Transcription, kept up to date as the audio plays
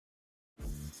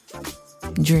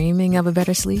Dreaming of a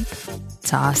better sleep?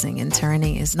 Tossing and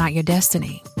turning is not your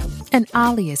destiny. And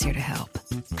Ollie is here to help.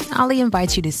 Ollie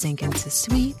invites you to sink into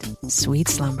sweet, sweet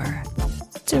slumber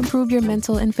to improve your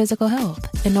mental and physical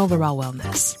health and overall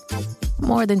wellness.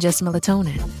 More than just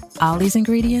melatonin, Ollie's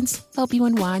ingredients help you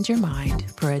unwind your mind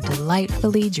for a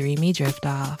delightfully dreamy drift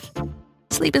off.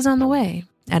 Sleep is on the way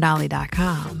at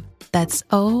Ollie.com. That's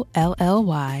OLLY.com.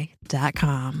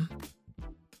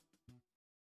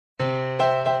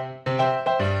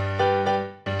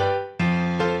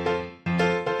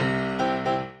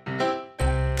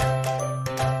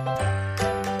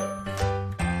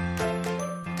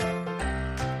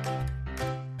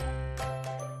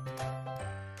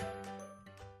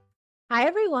 Hi,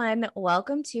 everyone.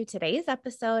 Welcome to today's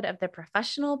episode of the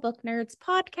Professional Book Nerds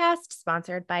podcast,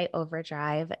 sponsored by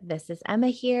Overdrive. This is Emma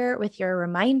here with your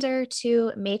reminder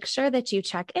to make sure that you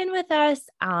check in with us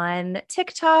on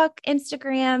TikTok,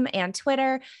 Instagram, and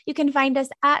Twitter. You can find us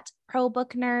at Pro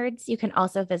Book Nerds. You can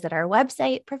also visit our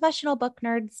website,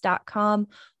 professionalbooknerds.com,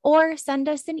 or send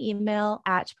us an email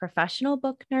at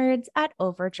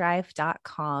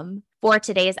professionalbooknerds@overdrive.com. For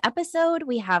today's episode,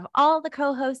 we have all the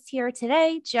co-hosts here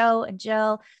today, Joe and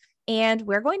Jill, and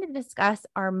we're going to discuss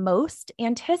our most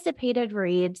anticipated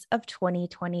reads of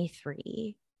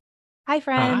 2023. Hi,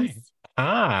 friends.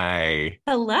 Hi.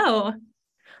 Hello.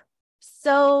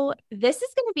 So this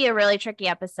is going to be a really tricky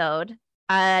episode,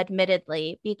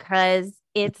 admittedly, because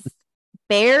it's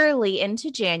barely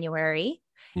into January,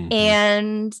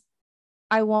 and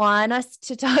I want us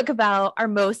to talk about our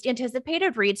most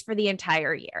anticipated reads for the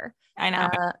entire year. I know.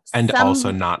 And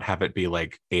also not have it be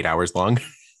like 8 hours long.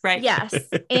 Right. Yes.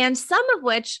 And some of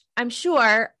which I'm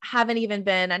sure haven't even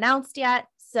been announced yet.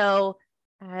 So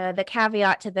the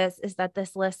caveat to this is that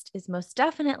this list is most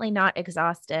definitely not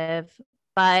exhaustive,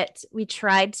 but we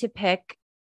tried to pick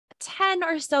 10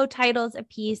 or so titles a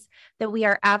piece that we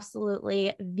are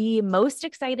absolutely the most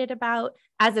excited about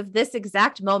as of this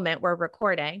exact moment we're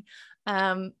recording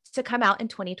to come out in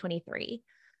 2023.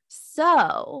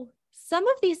 So some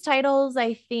of these titles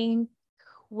I think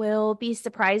will be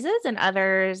surprises, and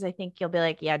others I think you'll be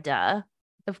like, yeah, duh.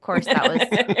 Of course, that was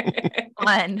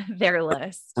on their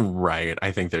list. Right.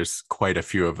 I think there's quite a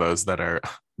few of those that are,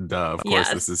 duh, of course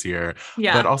this is here.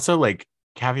 Yeah. But also like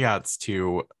caveats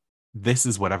to this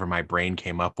is whatever my brain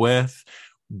came up with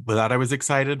that I was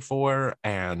excited for.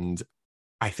 And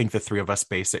I think the three of us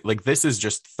this is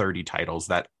just 30 titles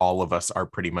that all of us are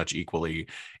pretty much equally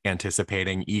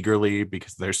anticipating eagerly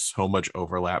because there's so much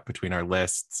overlap between our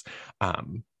lists.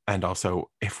 And also,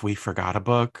 if we forgot a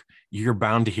book, you're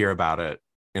bound to hear about it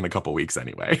in a couple weeks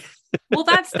anyway. Well,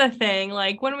 that's the thing.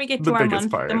 Like when we get to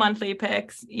The monthly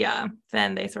picks,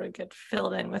 then they sort of get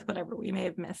filled in with whatever we may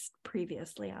have missed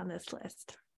previously on this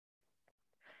list.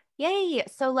 Yay.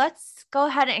 So let's go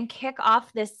ahead and kick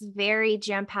off this very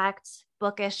jam-packed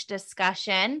bookish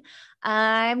discussion.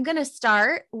 I'm going to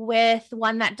start with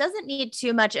one that doesn't need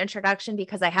too much introduction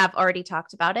because I have already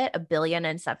talked about it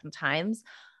 1,000,000,007 times,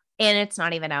 and it's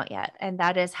not even out yet. And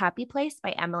that is Happy Place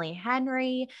by Emily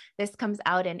Henry. This comes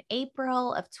out in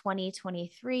April of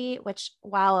 2023, which,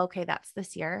 wow, okay, that's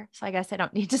this year. So I guess I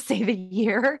don't need to say the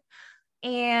year.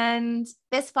 And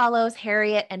this follows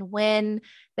Harriet and Wynne.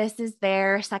 This is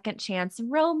their second chance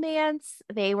romance.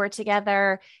 They were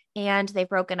together and they've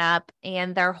broken up,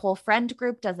 and their whole friend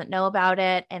group doesn't know about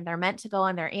it. And they're meant to go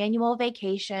on their annual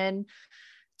vacation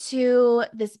to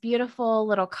this beautiful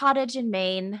little cottage in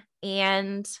Maine.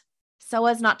 And so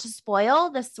as not to spoil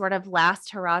this sort of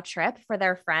last hurrah trip for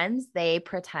their friends, they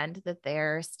pretend that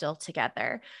they're still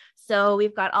together. So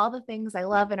we've got all the things I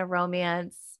love in a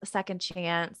romance, a second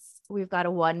chance. We've got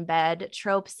a one bed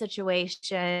trope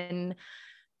situation,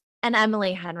 and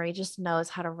Emily Henry just knows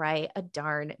how to write a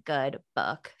darn good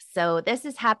book. So this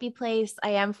is Happy Place.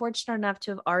 I am fortunate enough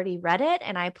to have already read it,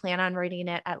 and I plan on reading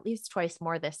it at least twice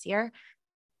more this year.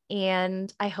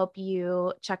 And I hope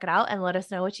you check it out and let us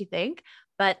know what you think.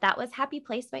 But that was Happy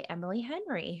Place by Emily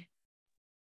Henry.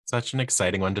 Such an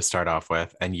exciting one to start off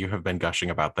with. And you have been gushing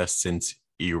about this since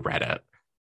you read it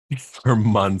for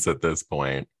months at this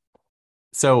point.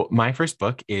 So my first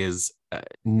book is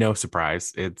no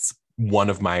surprise. It's one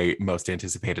of my most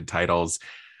anticipated titles.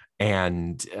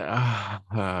 And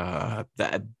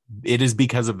it is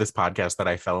because of this podcast that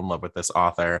I fell in love with this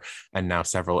author. And now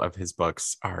several of his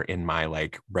books are in my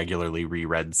regularly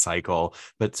reread cycle.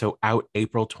 But so out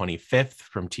April 25th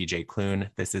from TJ Klune,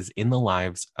 this is In the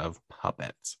Lives of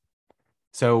Puppets.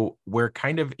 So we're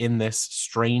kind of in this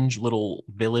strange little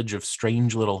village of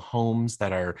strange little homes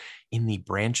that are in the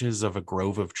branches of a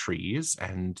grove of trees.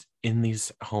 And in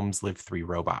these homes live three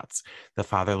robots: the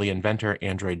fatherly inventor,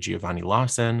 android Giovanni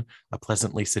Lawson, a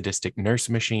pleasantly sadistic nurse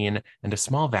machine, and a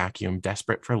small vacuum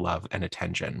desperate for love and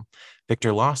attention.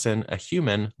 Victor Lawson, a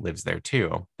human, lives there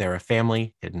too. They're a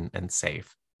family, hidden and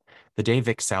safe. The day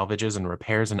Vic salvages and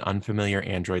repairs an unfamiliar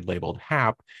android labeled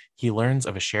Hap, he learns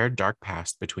of a shared dark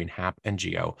past between Hap and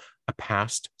Geo, a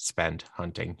past spent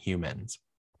hunting humans.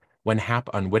 When Hap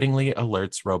unwittingly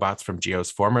alerts robots from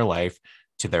Geo's former life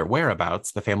to their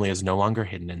whereabouts, the family is no longer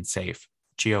hidden and safe.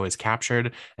 Geo is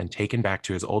captured and taken back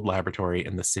to his old laboratory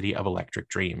in the city of Electric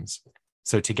Dreams.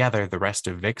 So together, the rest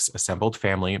of Vic's assembled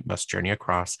family must journey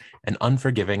across an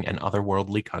unforgiving and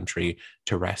otherworldly country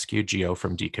to rescue Geo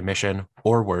from decommission,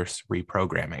 or worse,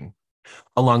 reprogramming.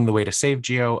 Along the way to save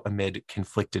Geo, amid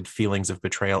conflicted feelings of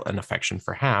betrayal and affection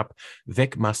for Hap,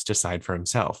 Vic must decide for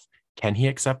himself. Can he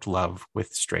accept love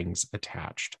with strings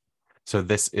attached? So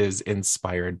this is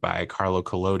inspired by Carlo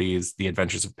Collodi's The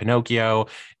Adventures of Pinocchio.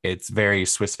 It's very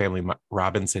Swiss Family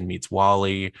Robinson meets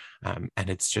Wall-E, and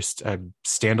it's just a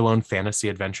standalone fantasy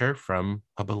adventure from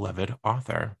a beloved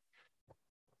author.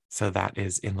 So that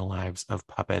is In the Lives of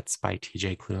Puppets by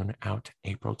TJ Klune, out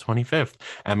April 25th.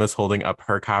 Emma's holding up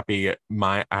her copy.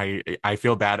 I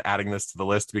feel bad adding this to the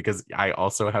list because I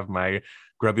also have my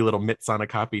grubby little mitts on a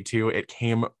copy too. It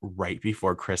came right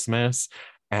before Christmas,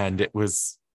 and it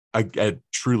was a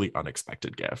truly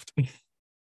unexpected gift.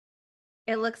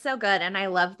 It looks so good. And I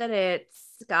love that it's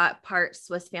got part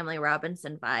Swiss Family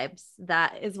Robinson vibes.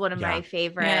 That is one of my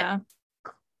favorite. Yeah.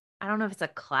 I don't know if it's a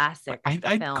classic.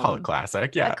 I'd call it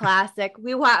classic. Yeah. A classic.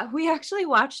 We actually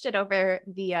watched it over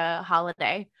the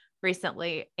holiday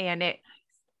recently, and it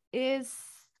is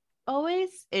always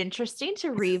interesting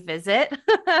to revisit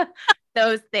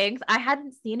those things. I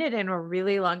hadn't seen it in a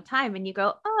really long time, and you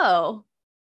go, oh,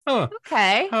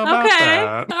 okay. How about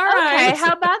that? All right. Okay,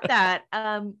 how about that?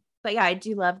 But yeah, I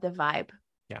do love the vibe.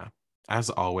 Yeah. As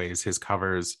always, his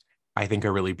covers, I think,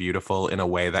 are really beautiful in a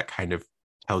way that kind of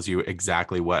tells you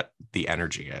exactly what the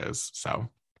energy is. So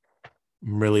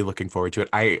I'm really looking forward to it.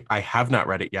 I have not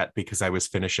read it yet because I was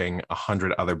finishing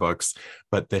 100 other books,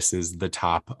 but this is the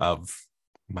top of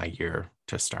my year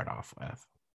to start off with.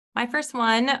 My first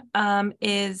one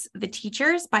is The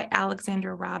Teachers by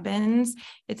Alexandra Robbins.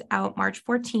 It's out March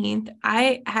 14th.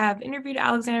 I have interviewed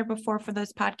Alexandra before for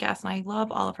this podcast, and I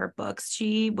love all of her books.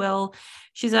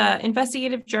 She's an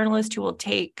investigative journalist who will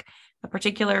take a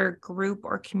particular group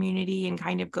or community and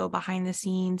kind of go behind the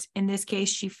scenes. In this case,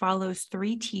 she follows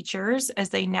three teachers as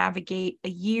they navigate a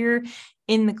year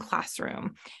in the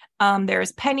classroom.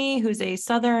 There's Penny, who's a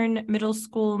Southern middle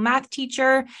school math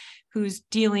teacher who's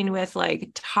dealing with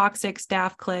like toxic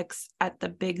staff cliques at the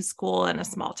big school in a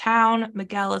small town.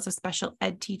 Miguel is a special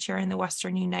ed teacher in the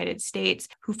Western United States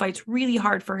who fights really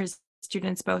hard for his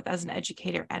students, both as an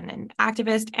educator and an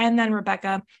activist. And then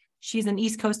Rebecca, she's an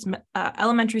East Coast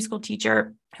elementary school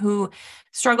teacher who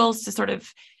struggles to sort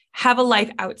of have a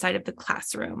life outside of the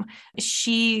classroom.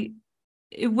 She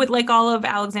would, like all of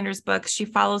Alexandra's books, she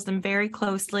follows them very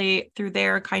closely through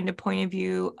their kind of point of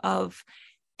view of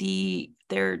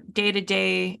their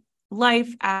day-to-day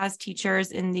life as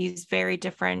teachers in these very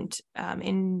different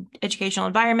in educational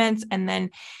environments. And then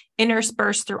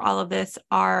interspersed through all of this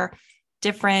are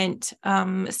different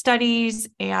studies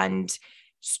and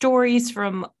stories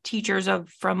from teachers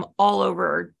from all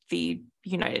over the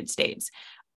United States.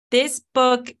 This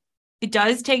book, it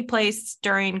does take place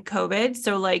during COVID.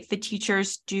 So like the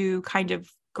teachers do kind of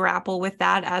grapple with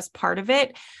that as part of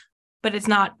it, but it's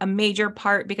not a major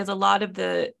part because a lot of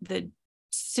the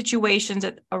situations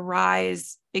that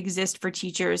arise exist for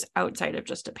teachers outside of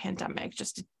just a pandemic.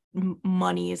 Just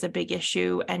money is a big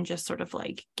issue, and just sort of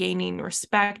like gaining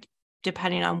respect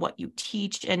depending on what you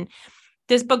teach. And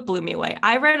this book blew me away.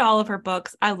 I read all of her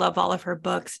books. I love all of her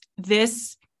books.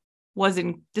 This was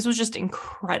just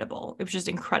incredible. It was just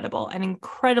incredible and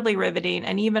incredibly riveting.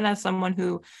 And even as someone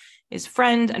who is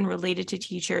friend and related to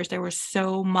teachers, there was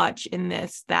so much in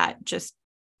this that just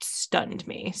stunned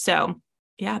me. So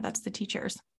yeah, that's The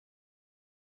Teachers.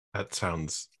 That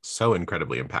sounds so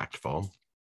incredibly impactful.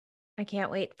 I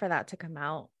can't wait for that to come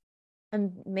out.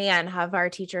 And man, have our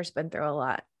teachers been through a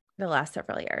lot the last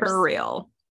several years. For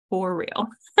real.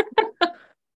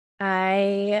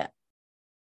 I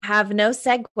have no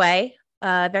segue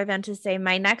other than to say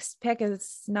my next pick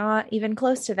is not even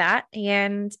close to that.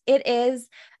 And it is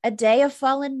A Day of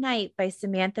Fallen Night by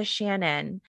Samantha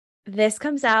Shannon. This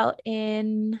comes out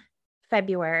in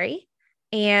February.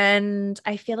 And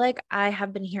I feel like I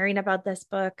have been hearing about this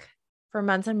book for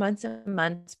months and months and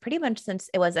months, pretty much since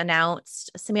it was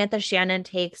announced. Samantha Shannon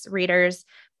takes readers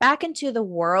back into the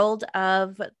world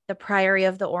of the Priory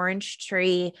of the Orange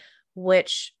Tree,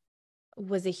 which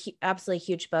was a absolutely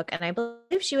huge book. And I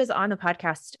believe she was on a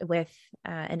podcast with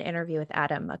an interview with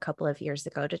Adam a couple of years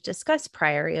ago to discuss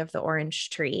Priory of the Orange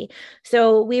Tree.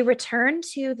 So we return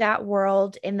to that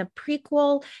world in the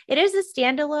prequel. It is a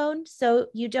standalone, so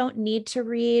you don't need to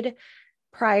read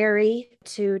Priory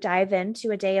to dive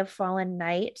into A Day of Fallen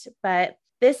Night, but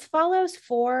this follows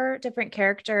 4 different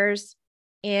characters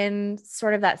in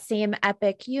sort of that same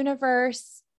epic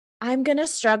universe. I'm going to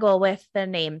struggle with the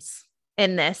names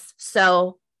in this,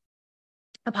 so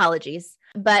apologies.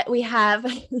 But we have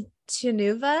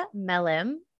Tunuva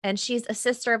Melim, and she's a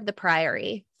sister of the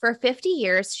Priory. For 50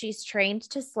 years, she's trained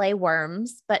to slay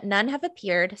worms, but none have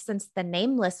appeared since the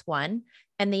Nameless One,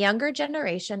 and the younger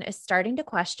generation is starting to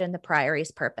question the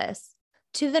Priory's purpose.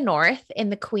 To the north, in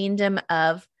the queendom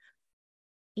of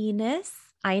Ines,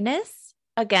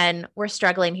 again, we're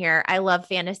struggling here. I love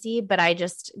fantasy, but I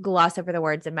just gloss over the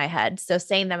words in my head. So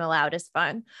saying them aloud is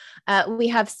fun. We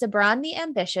have Sabran the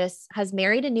Ambitious has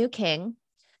married a new king,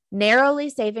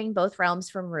 narrowly saving both realms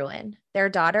from ruin. Their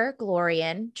daughter,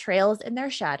 Glorian, trails in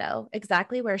their shadow,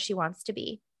 exactly where she wants to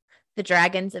be. The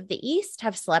dragons of the East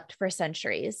have slept for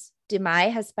centuries.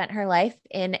 Dumai has spent her life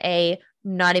in a,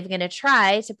 not even going to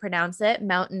try to pronounce it,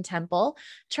 mountain temple,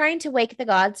 trying to wake the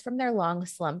gods from their long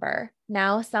slumber.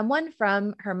 Now, someone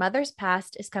from her mother's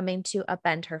past is coming to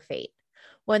upend her fate.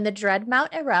 When the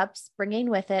Dreadmount erupts, bringing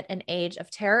with it an age of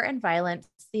terror and violence,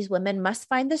 these women must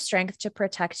find the strength to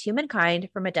protect humankind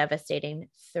from a devastating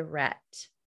threat.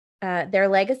 Their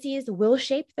legacies will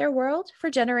shape their world for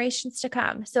generations to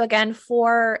come. So again,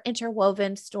 4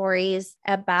 interwoven stories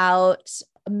about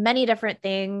many different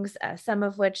things, some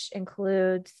of which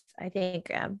includes, I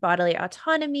think, bodily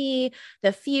autonomy,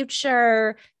 the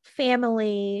future,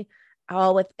 family,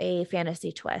 all with a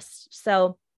fantasy twist.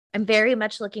 So I'm very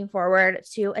much looking forward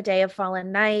to A Day of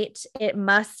Fallen Night. It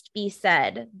must be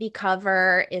said, the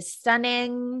cover is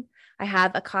stunning. I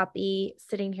have a copy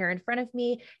sitting here in front of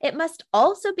me. It must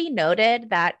also be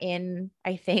noted that in,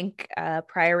 I think,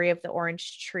 Priory of the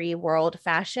Orange Tree world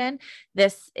fashion,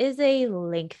 this is a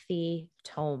lengthy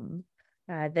tome.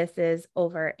 This is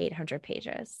over 800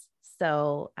 pages.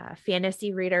 So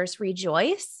fantasy readers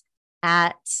rejoice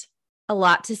at a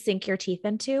lot to sink your teeth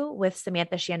into with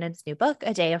Samantha Shannon's new book,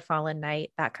 A Day of Fallen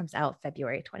Night, that comes out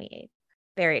February 28th.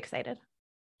 Very excited.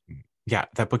 Yeah,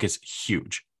 that book is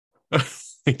huge.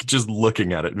 Like just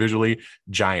looking at it, visually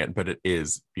giant, but it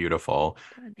is beautiful.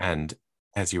 And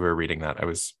as you were reading that, I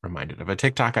was reminded of a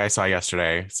TikTok I saw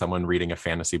yesterday, someone reading a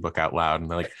fantasy book out loud,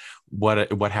 and they're like,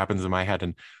 what happens in my head?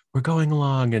 And we're going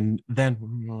along, and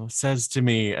then says to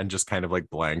me, and just kind of like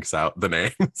blanks out the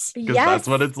names, because that's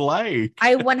what it's like.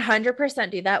 I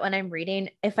 100% do that when I'm reading.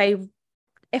 If I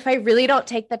really don't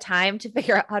take the time to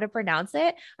figure out how to pronounce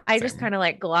it, I just kind of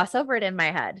like gloss over it in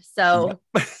my head. So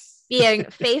being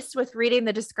faced with reading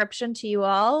the description to you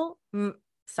all,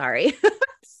 sorry.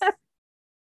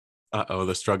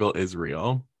 The struggle is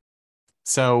real.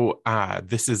 So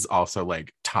this is also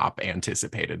like top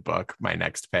anticipated book, my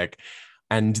next pick.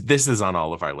 And this is on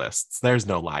all of our lists. There's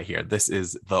no lie here. This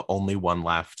is The Only One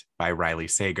Left by Riley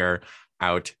Sager,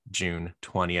 out June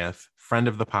 20th. Friend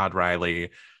of the pod,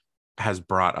 Riley, has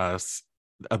brought us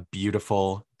a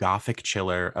beautiful gothic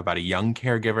chiller about a young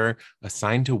caregiver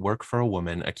assigned to work for a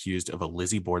woman accused of a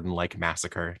Lizzie Borden-like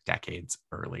massacre decades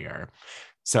earlier.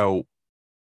 So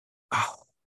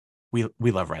we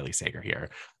love Riley Sager here.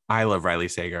 I love Riley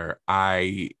Sager.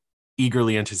 I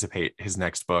eagerly anticipate his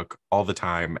next book all the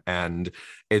time, and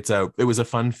it was a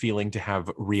fun feeling to have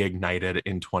reignited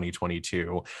in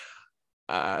 2022.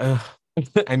 I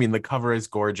mean, the cover is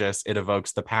gorgeous. It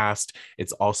evokes the past.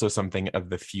 It's also something of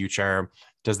the future.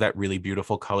 Does that really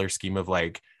beautiful color scheme of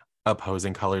like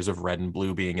opposing colors of red and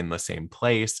blue being in the same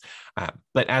place.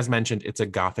 But as mentioned, it's a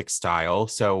gothic style.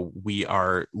 So we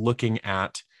are looking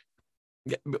at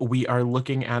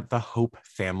the Hope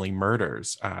family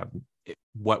murders.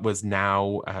 What has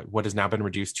now been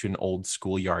reduced to an old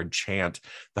schoolyard chant.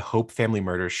 The Hope family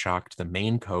murders shocked the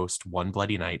Maine coast one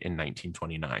bloody night in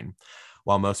 1929.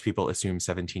 While most people assume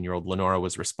 17-year-old Lenora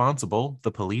was responsible,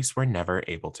 the police were never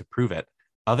able to prove it.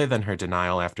 Other than her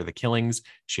denial after the killings,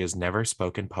 she has never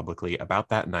spoken publicly about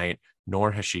that night,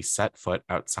 nor has she set foot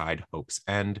outside Hope's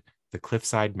End, the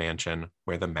cliffside mansion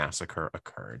where the massacre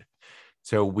occurred.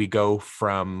 So we go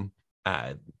from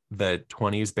the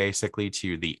 20s basically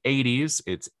to the 80s.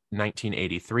 It's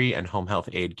 1983, and home health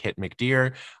aide Kit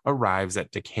McDeer arrives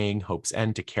at decaying Hope's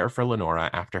End to care for Lenora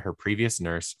after her previous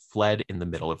nurse fled in the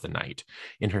middle of the night.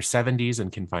 In her 70s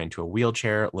and confined to a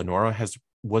wheelchair, Lenora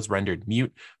was rendered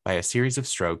mute by a series of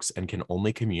strokes and can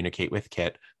only communicate with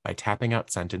Kit by tapping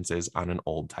out sentences on an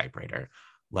old typewriter.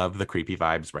 Love the creepy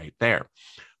vibes right there.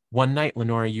 One night,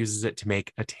 Lenora uses it to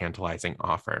make a tantalizing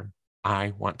offer.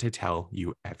 I want to tell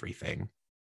you everything.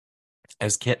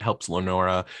 As Kit helps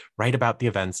Lenora write about the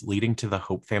events leading to the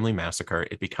Hope family massacre,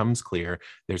 it becomes clear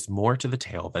there's more to the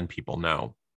tale than people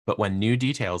know. But when new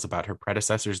details about her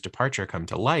predecessor's departure come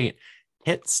to light,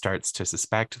 Kit starts to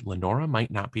suspect Lenora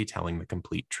might not be telling the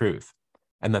complete truth,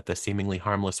 and that the seemingly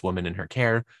harmless woman in her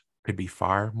care could be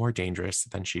far more dangerous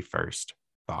than she first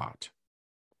thought.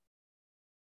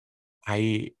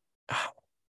 I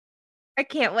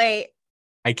can't wait.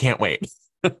 I can't wait.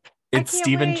 It's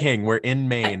Stephen King. We're in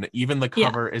Maine. Even the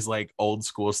cover is like old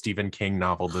school Stephen King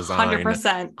novel design.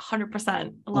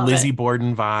 100%. Lizzie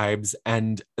Borden vibes.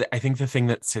 And I think the thing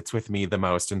that sits with me the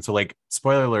most, and so like,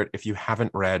 spoiler alert, if you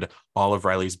haven't read all of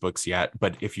Riley's books yet,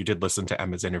 but if you did listen to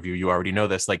Emma's interview, you already know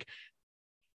this, like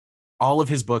all of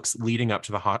his books leading up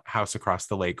to the House Across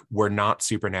the Lake were not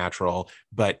supernatural,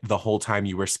 but the whole time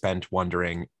you were spent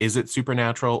wondering, is it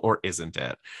supernatural or isn't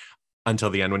it?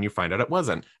 Until the end when you find out it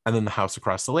wasn't. And then the House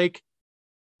Across the Lake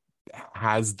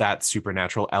has that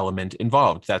supernatural element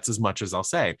involved. That's as much as I'll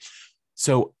say.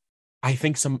 So I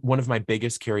think one of my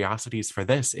biggest curiosities for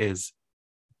this is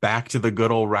back to the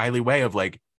good old Riley way of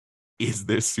like, is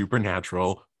this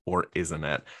supernatural or isn't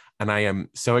it? And I am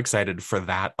so excited for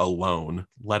that alone,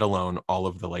 let alone all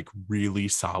of the like really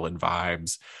solid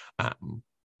vibes,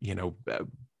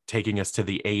 taking us to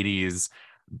the 80s,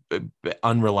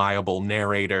 unreliable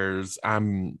narrators.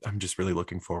 I'm just really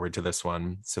looking forward to this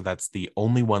one. So that's The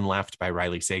Only One Left by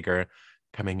Riley Sager,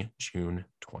 coming June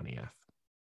 20th.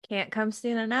 Can't come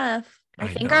soon enough. I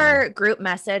think our group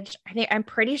message, I'm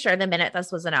pretty sure the minute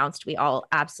this was announced, we all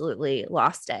absolutely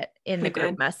lost it in the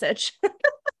group message.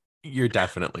 You're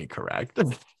definitely correct.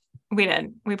 We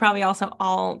did. We probably also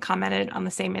all commented on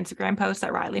the same Instagram post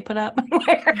that Riley put up.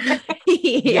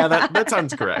 Yeah, that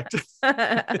sounds correct.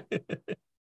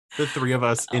 The three of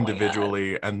us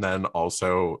individually, and then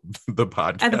also the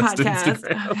podcast. And the podcast.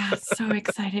 Oh, God, so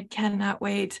excited. Cannot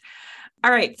wait.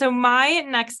 All right. So my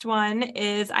next one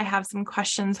is I have some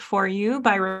questions for you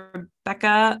by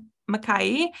Rebecca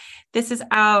Mackay. This is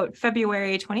out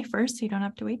February 21st, so you don't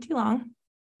have to wait too long.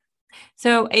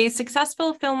 So a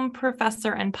successful film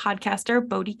professor and podcaster,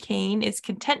 Bodie Kane, is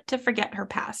content to forget her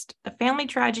past, the family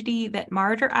tragedy that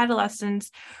marred her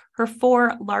adolescence, her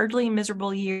 4 largely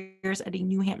miserable years at a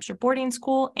New Hampshire boarding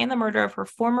school, and the murder of her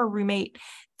former roommate,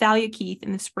 Thalia Keith,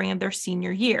 in the spring of their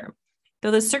senior year.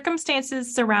 Though the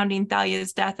circumstances surrounding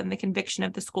Thalia's death and the conviction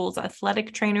of the school's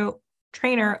athletic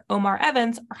trainer Omar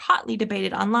Evans are hotly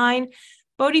debated online,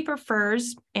 Bodie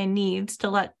prefers and needs to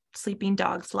let sleeping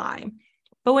dogs lie.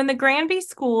 But when the Granby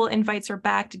School invites her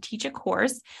back to teach a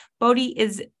course, Bodie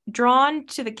is drawn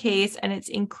to the case and its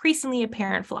increasingly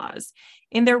apparent flaws.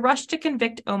 In their rush to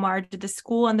convict Omar, did the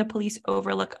school and the police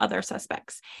overlook other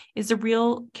suspects? Is the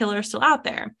real killer still out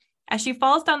there? As she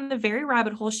falls down the very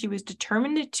rabbit hole she was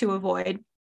determined to avoid,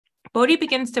 Bodie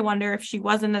begins to wonder if she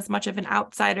wasn't as much of an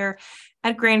outsider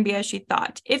at Granby as she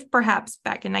thought, if perhaps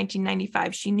back in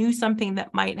 1995 she knew something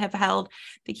that might have held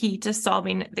the key to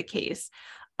solving the case.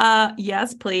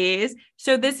 Yes, please.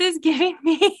 So this is giving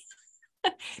me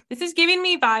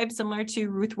vibes similar to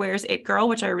Ruth Ware's It Girl,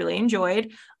 which I really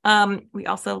enjoyed. We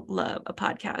also love a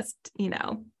podcast,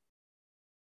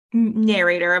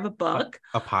 narrator of a book.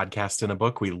 A podcast in a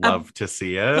book. We love to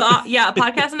see it. A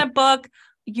podcast in a book.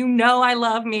 I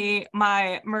love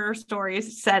my murder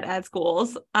stories set at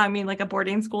schools. I mean, like a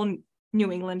boarding school in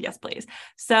New England. Yes, please.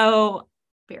 So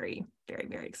very, very,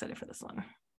 very excited for this one.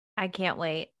 I can't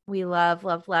wait. We love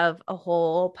a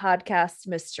whole podcast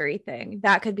mystery thing.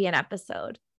 That could be an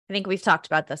episode. I think we've talked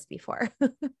about this before.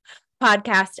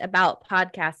 Podcast about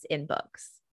podcasts in books.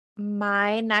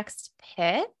 My next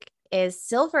pick is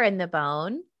Silver in the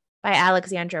Bone by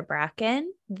Alexandra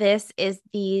Bracken. This is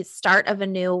the start of a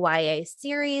new YA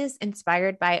series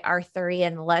inspired by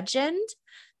Arthurian legend.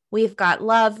 We've got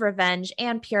love, revenge,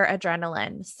 and pure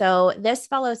adrenaline. So this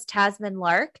follows Tasman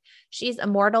Lark. She's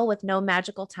immortal with no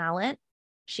magical talent.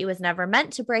 She was never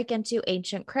meant to break into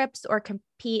ancient crypts or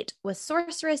compete with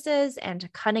sorceresses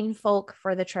and cunning folk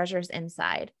for the treasures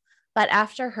inside. But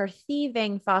after her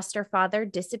thieving foster father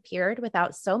disappeared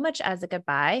without so much as a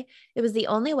goodbye, it was the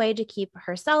only way to keep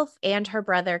herself and her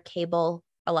brother Cable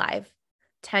alive.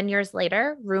 10 years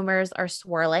later, rumors are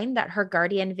swirling that her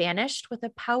guardian vanished with a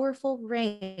powerful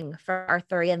ring for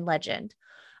Arthurian legend.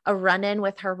 A run-in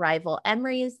with her rival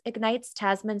Emery's ignites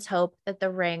Tasman's hope that the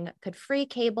ring could free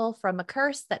Cable from a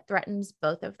curse that threatens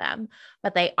both of them.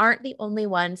 But they aren't the only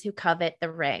ones who covet the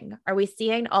ring. Are we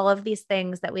seeing all of these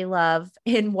things that we love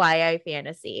in YA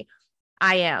fantasy?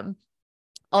 I am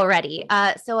already.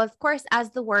 So of course, as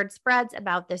the word spreads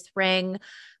about this ring,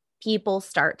 people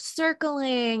start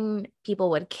circling.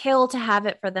 People would kill to have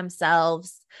it for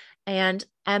themselves. And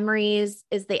Emery's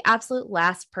is the absolute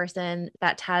last person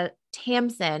that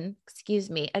Tamsin,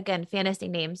 again, fantasy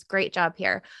names, great job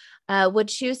here, would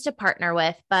choose to partner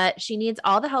with, but she needs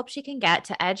all the help she can get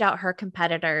to edge out her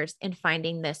competitors in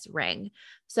finding this ring.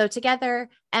 So together,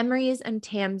 Emery's and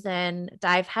Tamsin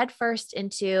dive headfirst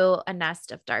into a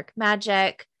nest of dark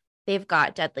magic. They've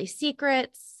got deadly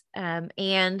secrets,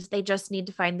 and they just need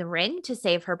to find the ring to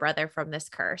save her brother from this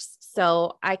curse.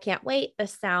 So I can't wait.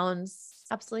 This sounds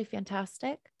absolutely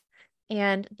fantastic.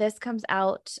 And this comes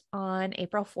out on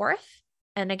April 4th.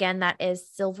 And again, that is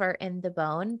Silver in the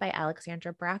Bone by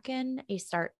Alexandra Bracken, a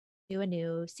start to a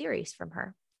new series from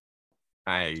her.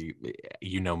 I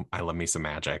love me some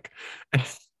magic.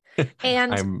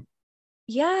 And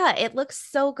yeah, it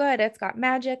looks so good. It's got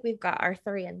magic. We've got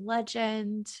Arthurian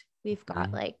legend. We've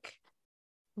got like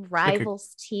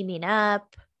rivals teaming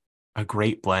up. A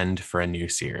great blend for a new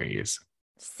series.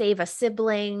 Save a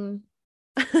sibling.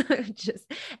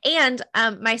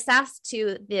 My sass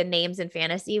to the names in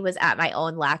fantasy was at my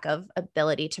own lack of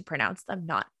ability to pronounce them,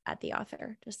 not at the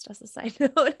author, just as a side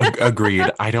note.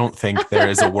 Agreed. I don't think there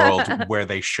is a world where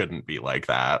they shouldn't be like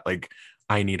that. Like,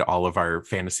 I need all of our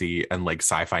fantasy and like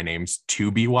sci-fi names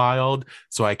to be wild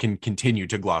so I can continue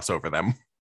to gloss over them.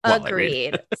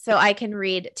 Agreed. So I can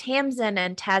read Tamsin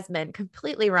and Tasman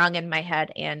completely wrong in my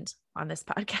head and on this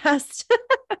podcast.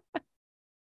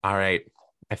 All right.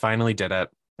 I finally did it.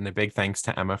 And a big thanks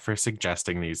to Emma for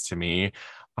suggesting these to me.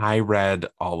 I read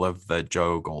all of the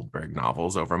Joe Goldberg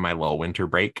novels over my little winter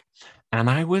break, and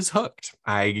I was hooked.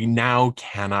 I now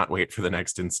cannot wait for the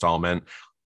next installment,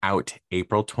 out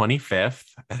April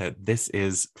 25th. This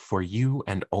is For You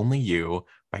and Only You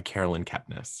by Carolyn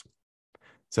Kepnes.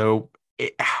 So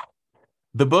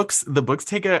the books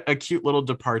take a cute little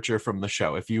departure from the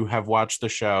show. If you have watched the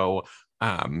show,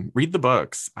 read the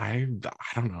books. I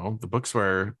don't know. The books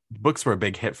were a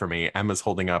big hit for me. Emma's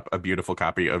holding up a beautiful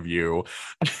copy of You.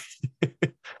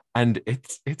 And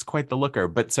it's quite the looker.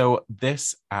 But so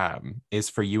this is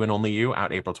For You and Only You,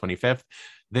 out April 25th.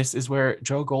 This is where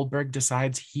Joe Goldberg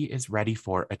decides he is ready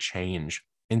for a change.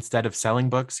 Instead of selling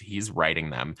books, he's writing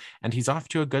them, and he's off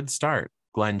to a good start.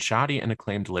 Glenn Shoddy, an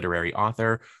acclaimed literary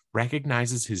author,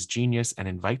 recognizes his genius and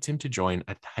invites him to join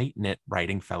a tight-knit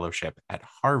writing fellowship at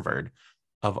Harvard,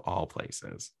 of all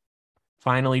places.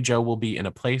 Finally, Joe will be in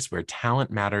a place where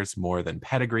talent matters more than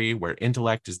pedigree, where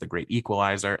intellect is the great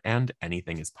equalizer, and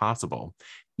anything is possible,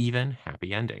 even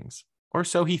happy endings. Or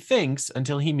so he thinks,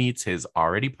 until he meets his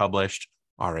already published,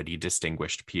 already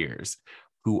distinguished peers,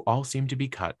 who all seem to be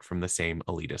cut from the same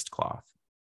elitist cloth.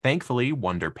 Thankfully,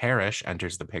 Wonder Parrish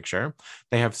enters the picture.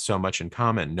 They have so much in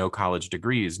common: no college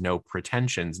degrees, no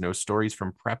pretensions, no stories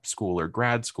from prep school or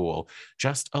grad school,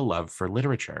 just a love for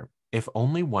literature. If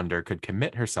only Wonder could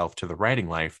commit herself to the writing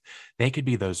life, they could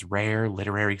be those rare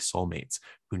literary soulmates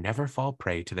who never fall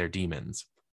prey to their demons.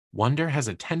 Wonder has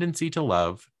a tendency to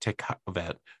love, to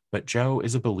covet, but Joe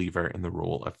is a believer in the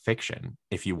rule of fiction.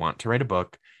 If you want to write a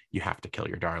book, you have to kill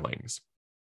your darlings.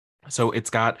 So it's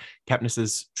got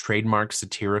Kepnes's trademark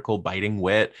satirical biting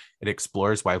wit. It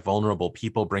explores why vulnerable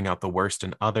people bring out the worst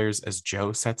in others as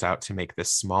Joe sets out to make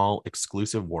this small,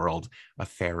 exclusive world a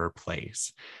fairer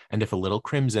place. And if a little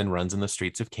crimson runs in the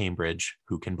streets of Cambridge,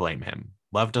 who can blame him?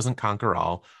 Love doesn't conquer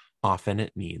all. Often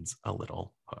it needs a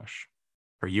little push.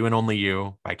 For You and Only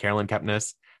You by Carolyn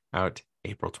Kepnes, out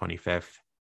April 25th.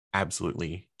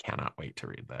 Absolutely cannot wait to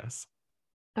read this.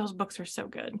 Those books are so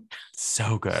good.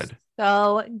 So good.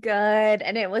 So good.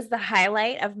 And it was the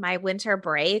highlight of my winter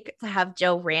break to have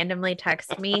Joe randomly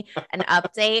text me an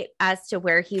update as to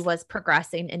where he was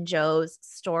progressing in Joe's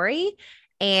story.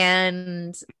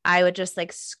 And I would just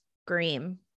like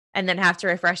scream and then have to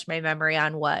refresh my memory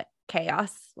on what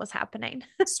chaos was happening.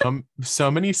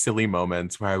 So many silly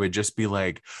moments where I would just be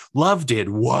like, Love did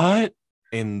what?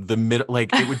 In the middle,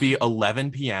 like it would be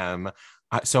 11 p.m.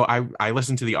 So I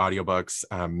listened to the audiobooks,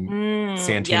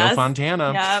 Santino yes.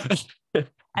 Fontana. Yep.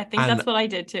 I think that's what I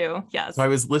did too. Yes. So I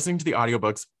was listening to the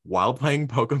audiobooks while playing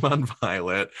Pokemon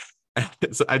Violet.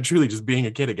 So I'm truly just being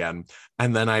a kid again.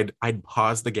 And then I'd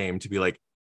pause the game to be like,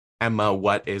 Emma,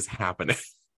 what is happening?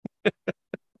 And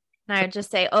I would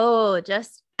just say,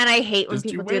 and I hate when Just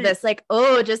people do this, like,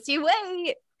 just you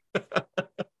wait.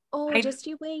 Just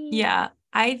you wait. Yeah.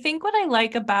 I think what I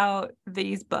like about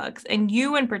these books, and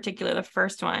you in particular, the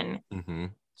first one, Mm-hmm.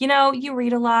 you know, you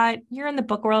read a lot, you're in the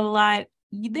book world a lot.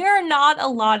 There are not a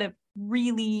lot of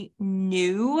really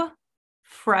new,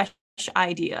 fresh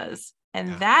ideas.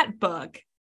 And that book,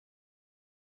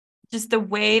 just the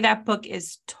way that book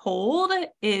is told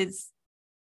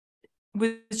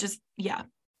was just, yeah,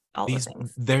 all these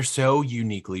things. They're so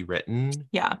uniquely written.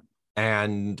 Yeah.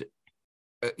 And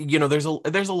you know, there's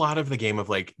a lot of the game of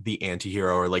like the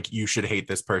anti-hero, or like you should hate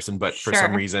this person, but for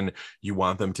some reason you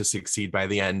want them to succeed by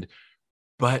the end,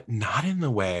 but not in the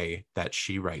way that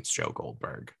she writes Joe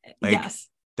Goldberg. Like, yes.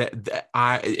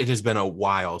 It has been a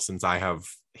while since I have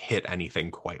hit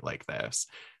anything quite like this.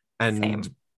 And Same.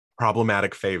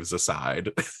 Problematic faves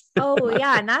aside. Oh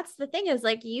yeah, and that's the thing is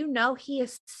like, you know, he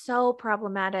is so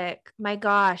problematic. My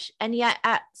gosh. And yet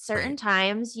at certain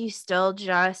times you still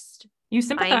just you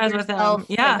sympathize with him.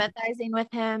 Yeah. Sympathizing with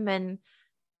him, and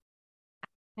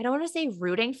I don't want to say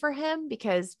rooting for him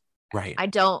because I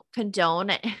don't condone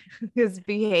his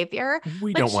behavior.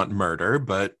 We don't want murder,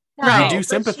 but you do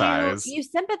sympathize. You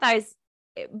sympathize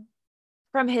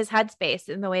from his headspace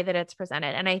in the way that it's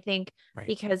presented. And I think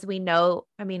because we know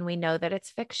that it's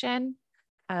fiction,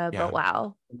 but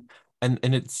wow. And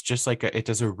it's just like it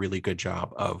does a really good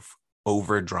job of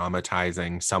over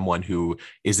dramatizing someone who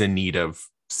is in need of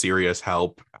serious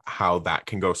help, how that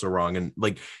can go so wrong. And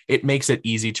like, it makes it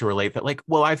easy to relate that like,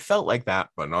 well, I felt like that,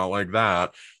 but not like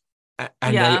that.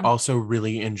 And I also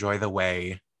really enjoy the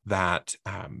way that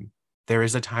there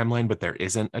is a timeline, but there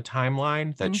isn't a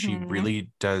timeline, that she really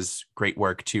does great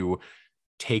work to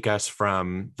take us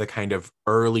from the kind of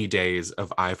early days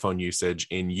of iPhone usage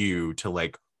in You to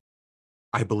like,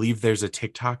 I believe there's a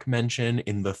TikTok mention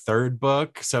in the third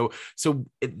book. So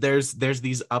there's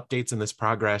these updates and this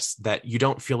progress that you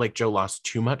don't feel like Joe lost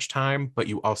too much time, but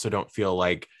you also don't feel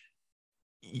like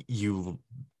you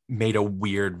made a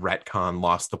weird retcon,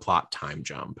 lost the plot time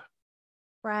jump.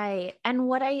 Right. And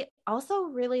what I also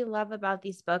really love about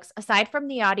these books, aside from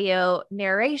the audio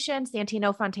narration,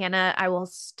 Santino Fontana, I will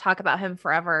talk about him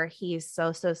forever. He's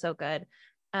so good.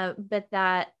 But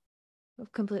that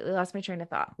I've completely lost my train of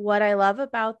thought. What I love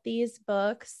about these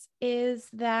books is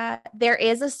that there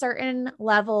is a certain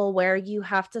level where you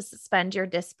have to suspend your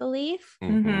disbelief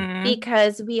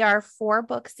because we are 4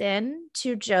 books in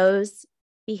to Joe's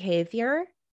behavior.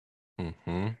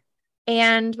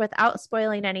 And without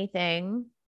spoiling anything,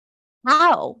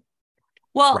 how?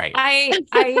 Well,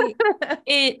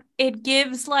 it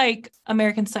gives like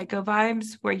American Psycho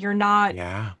vibes where you're not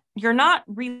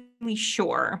really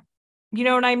sure. You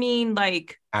know what I mean?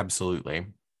 Like, absolutely.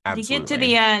 You get to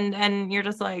the end and you're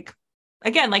just like,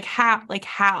 again, like how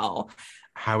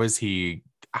is he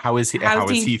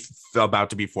about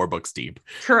to be 4 books deep?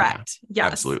 Correct. Yeah,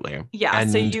 yes. Absolutely. Yeah.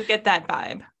 And so you get that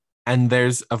vibe. And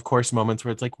there's, of course, moments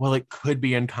where it's like, well, it could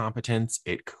be incompetence.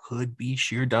 It could be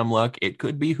sheer dumb luck. It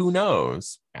could be who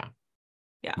knows. Yeah.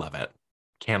 Yeah. Love it.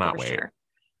 Cannot wait.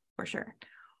 For sure.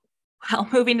 Well,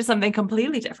 moving to something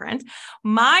completely different.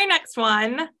 My next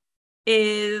one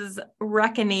is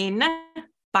Reckoning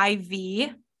by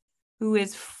V, who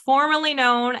is formerly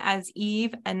known as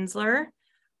Eve Ensler,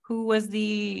 who is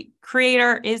the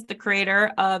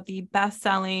creator of the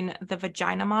best-selling The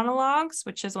Vagina Monologues,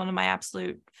 which is one of my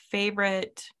absolute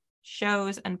favorite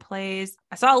shows and plays.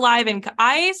 I saw it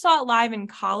live in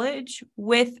college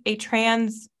with a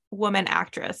trans woman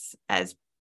actress as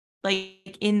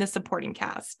like in the supporting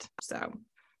cast. So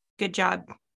good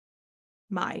job,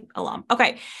 my alum.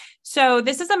 Okay, so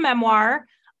this is a memoir.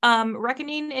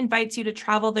 Reckoning invites you to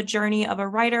travel the journey of a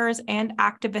writer's and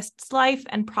activist's life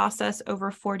and process over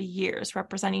 40 years,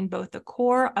 representing both the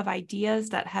core of ideas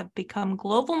that have become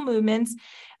global movements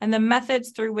and the methods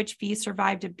through which V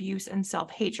survived abuse and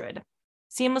self-hatred.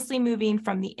 Seamlessly moving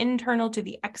from the internal to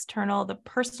the external, the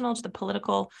personal to the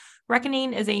political,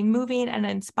 Reckoning is a moving and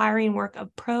inspiring work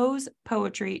of prose,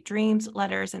 poetry, dreams,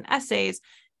 letters, and essays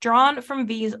drawn from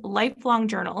V's lifelong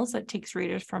journals that takes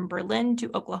readers from Berlin to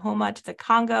Oklahoma to the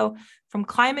Congo, from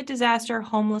climate disaster,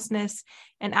 homelessness,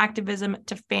 and activism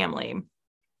to family.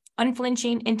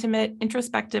 Unflinching, intimate,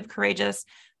 introspective, courageous,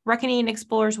 Reckoning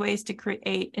explores ways to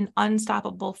create an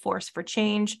unstoppable force for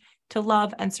change, to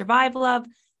love and survive love,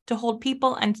 to hold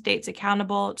people and states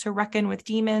accountable, to reckon with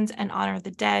demons and honor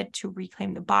the dead, to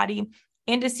reclaim the body,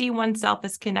 and to see oneself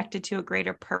as connected to a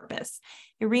greater purpose.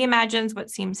 It reimagines what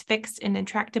seems fixed and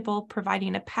intractable,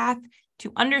 providing a path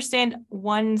to understand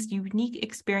one's unique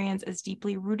experience as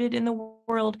deeply rooted in the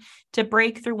world, to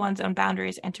break through one's own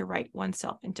boundaries, and to write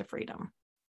oneself into freedom.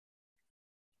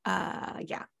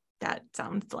 that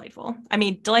sounds delightful. I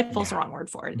mean, delightful is the wrong word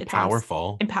for it. It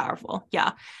powerful. And powerful.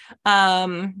 Yeah.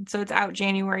 So it's out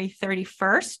January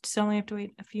 31st. So only have to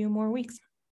wait a few more weeks.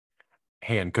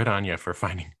 Hey, and good on you for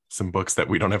finding some books that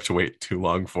we don't have to wait too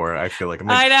long for. I feel like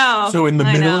I know. So in the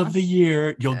middle of the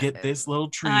year, you'll get this little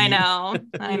treat. I know.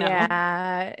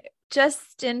 Yeah.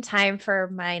 Just in time for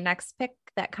my next pick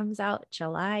that comes out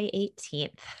July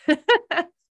 18th.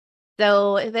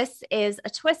 So this is A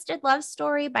Twisted Love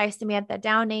Story by Samantha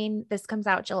Downing. This comes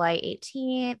out July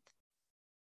 18th.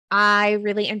 I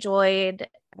really enjoyed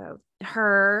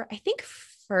her, I think,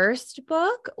 first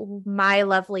book, My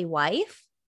Lovely Wife.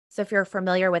 So if you're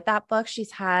familiar with that book,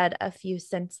 she's had a few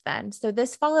since then. So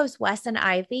this follows Wes and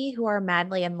Ivy, who are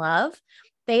madly in love.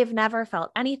 They've never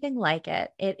felt anything like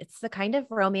it. It's the kind of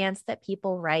romance that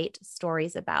people write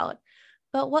stories about.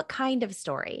 But what kind of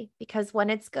story? Because when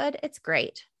it's good, it's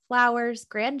great. Flowers,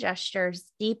 grand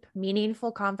gestures, deep,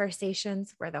 meaningful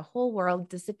conversations where the whole world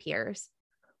disappears.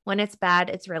 When it's bad,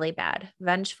 it's really bad.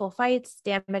 Vengeful fights,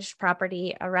 damaged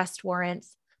property, arrest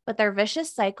warrants. But their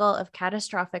vicious cycle of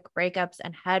catastrophic breakups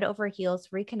and head over heels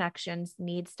reconnections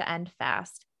needs to end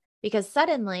fast. Because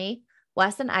suddenly,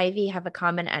 Wes and Ivy have a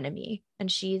common enemy,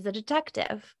 and she's a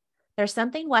detective. There's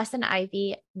something Wes and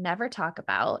Ivy never talk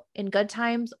about, in good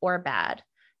times or bad.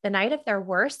 The night of their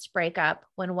worst breakup,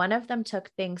 when one of them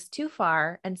took things too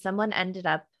far and someone ended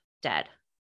up dead.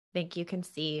 I think you can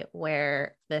see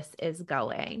where this is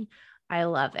going. I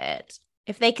love it.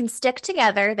 If they can stick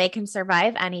together, they can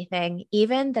survive anything,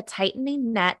 even the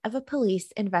tightening net of a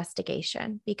police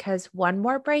investigation, because one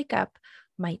more breakup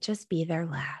might just be their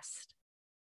last.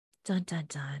 Dun, dun,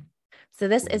 dun. So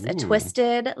this is A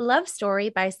Twisted Love Story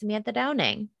by Samantha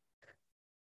Downing.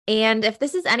 And if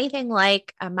this is anything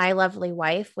like My Lovely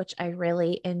Wife, which I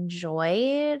really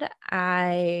enjoyed,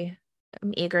 I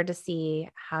am eager to see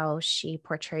how she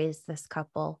portrays this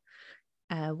couple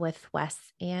with Wes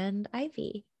and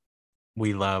Ivy.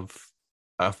 We love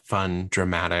a fun,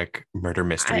 dramatic murder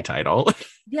mystery title.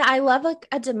 Yeah, I love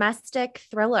a domestic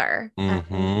thriller.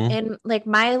 And like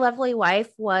My Lovely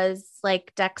Wife was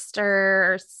like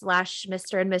Dexter /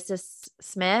 Mr. and Mrs.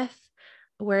 Smith,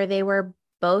 where they were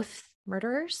both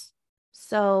murderers.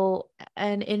 So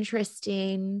an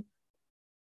interesting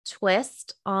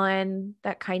twist on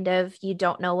that kind of, you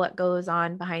don't know what goes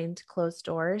on behind closed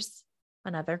doors.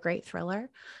 Another great thriller.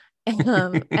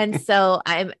 And so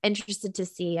I'm interested to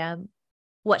see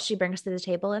what she brings to the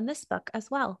table in this book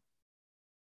as well.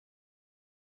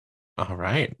 All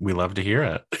right. We love to hear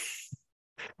it.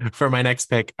 For my next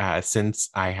pick, since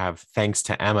I have thanks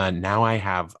to Emma, now I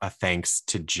have a thanks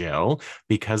to Jill.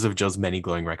 Because of Jill's many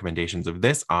glowing recommendations of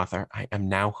this author, I am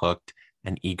now hooked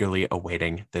and eagerly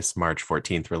awaiting this March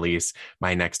 14th release.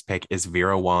 My next pick is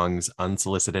Vera Wong's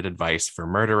Unsolicited Advice for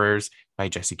Murderers by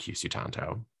Jessie Q.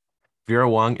 Sutanto. Vera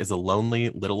Wong is a lonely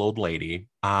little old lady,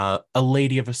 a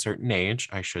lady of a certain age,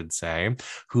 I should say,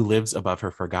 who lives above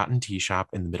her forgotten tea shop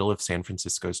in the middle of San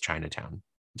Francisco's Chinatown.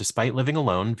 Despite living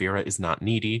alone, Vera is not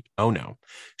needy. Oh no.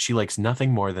 She likes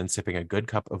nothing more than sipping a good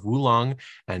cup of oolong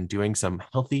and doing some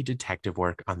healthy detective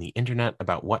work on the internet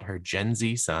about what her Gen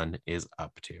Z son is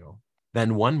up to.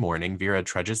 Then one morning, Vera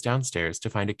trudges downstairs to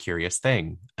find a curious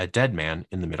thing, a dead man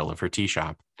in the middle of her tea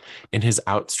shop. In his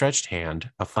outstretched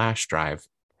hand, a flash drive.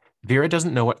 Vera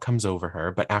doesn't know what comes over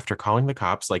her, but after calling the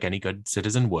cops like any good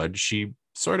citizen would, she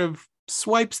sort of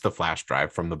swipes the flash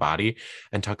drive from the body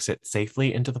and tucks it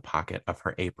safely into the pocket of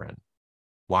her apron.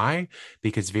 Why?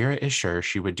 Because Vera is sure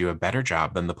she would do a better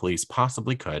job than the police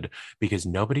possibly could, because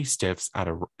nobody sniffs out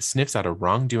a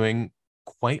wrongdoing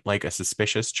quite like a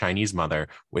suspicious Chinese mother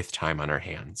with time on her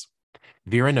hands.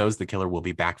 Vera knows the killer will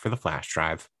be back for the flash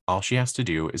drive. All she has to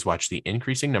do is watch the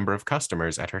increasing number of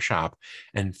customers at her shop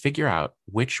and figure out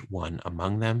which one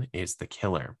among them is the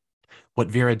killer. What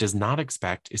Vera does not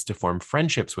expect is to form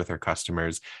friendships with her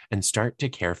customers and start to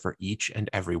care for each and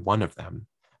every one of them.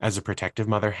 As a protective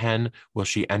mother hen, will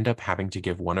she end up having to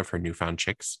give one of her newfound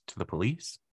chicks to the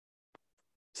police?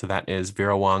 So that is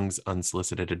Vera Wong's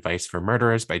Unsolicited Advice for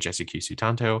Murderers by Jessie Q.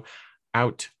 Sutanto,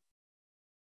 out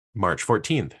March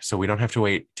 14th. So we don't have to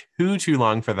wait too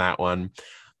long for that one.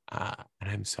 And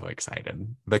I'm so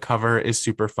excited. The cover is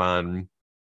super fun.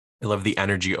 I love the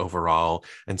energy overall.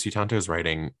 And Sutanto's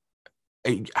writing.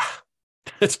 What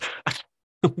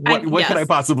can I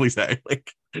possibly say?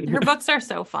 Like, her books are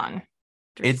so fun.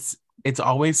 It's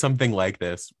always something like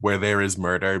this where there is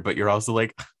murder, but you're also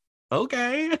like,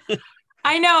 okay.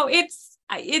 I know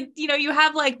you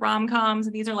have like rom-coms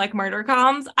and these are like murder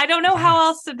coms. I don't know how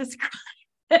else to describe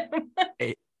them.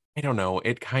 I don't know.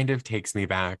 It kind of takes me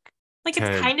back Like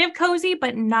it's kind of cozy,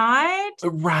 but not.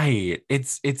 Right.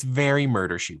 It's very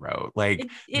Murder, She Wrote. Like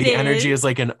the energy is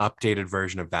like an updated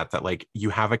version of that like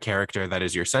you have a character that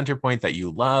is your center point that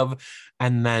you love,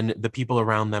 and then the people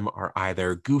around them are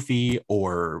either goofy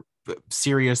or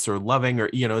serious or loving, or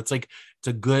it's like it's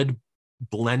a good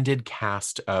blended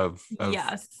cast of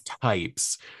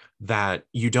types that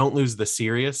you don't lose the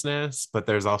seriousness, but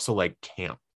there's also like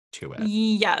camp to it.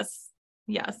 Yes,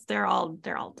 they're all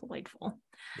delightful.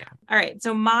 Yeah. All right.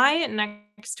 So my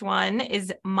next one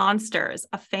is Monsters,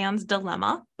 A Fan's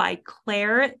Dilemma by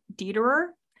Claire Dederer.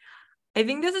 I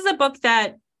think this is a book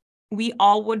that we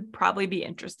all would probably be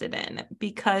interested in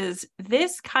because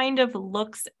this kind of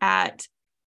looks at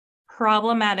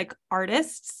problematic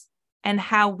artists and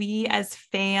how we as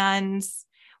fans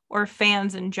or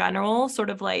fans in general sort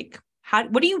of like,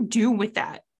 what do you do with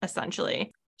that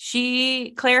essentially?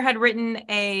 Claire had written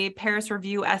a Paris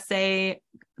Review essay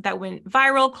that went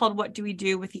viral called What Do We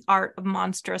Do with the Art of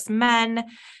Monstrous Men?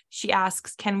 She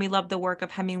asks, can we love the work of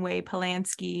Hemingway,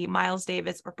 Polanski, Miles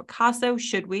Davis, or Picasso?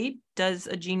 Should we? Does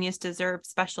a genius deserve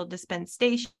special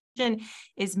dispensation?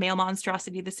 Is male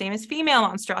monstrosity the same as female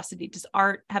monstrosity? Does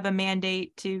art have a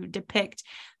mandate to depict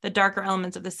the darker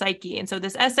elements of the psyche? And so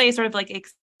this essay sort of like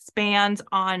expands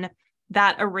on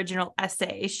that original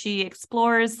essay. She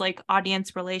explores like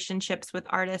audience relationships with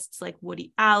artists like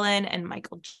Woody Allen and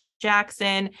Michael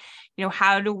Jackson.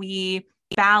 How do we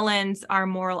balance our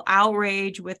moral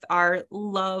outrage with our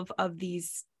love of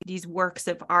these works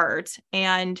of art?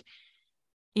 And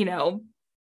I'm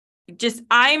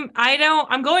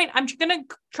gonna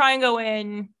try and go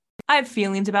in. I have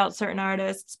feelings about certain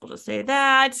artists, we'll just say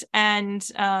that, and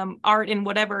art in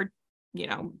whatever,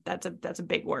 that's a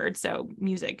big word. So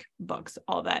music, books,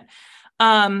 all that.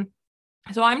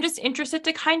 So I'm just interested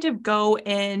to kind of go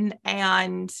in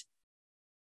and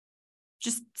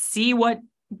just see what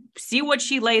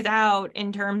she lays out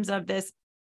in terms of this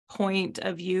point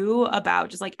of view about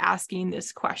just like asking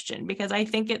this question, because I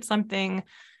think it's something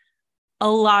a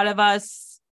lot of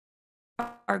us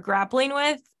are grappling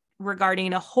with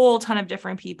regarding a whole ton of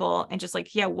different people, and just like,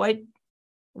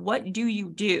 what do you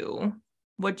do?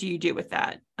 What do you do with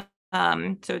that?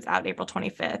 So it's out April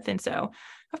 25th. And so I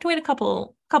have to wait a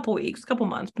couple weeks, couple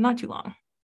months, but not too long.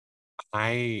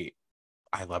 I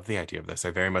love the idea of this.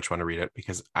 I very much want to read it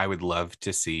because I would love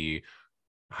to see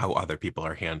how other people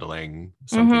are handling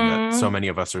something that so many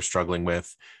of us are struggling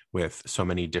with so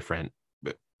many different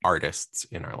artists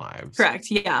in our lives. Correct.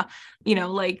 Yeah.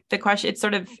 Like the question,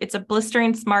 it's a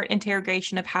blistering smart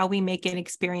interrogation of how we make and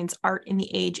experience art in the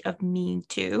age of Me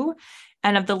Too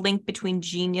and of the link between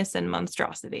genius and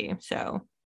monstrosity. So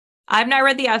I've not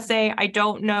read the essay. I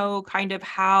don't know kind of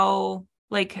how,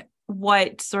 like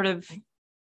what sort of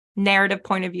narrative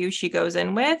point of view she goes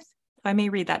in with. I may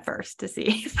read that first to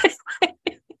see.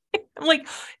 I'm like,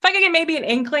 if I could get maybe an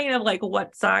inkling of like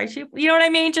what side she, you know what I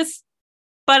mean?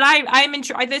 But I'm in.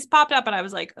 This popped up, and I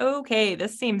was like, okay,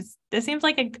 this seems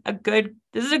like a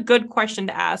good question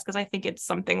to ask, because I think it's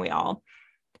something we all,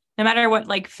 no matter what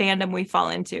like fandom we fall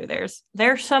into, there's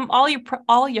some all your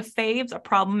faves are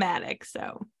problematic.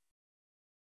 So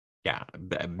yeah,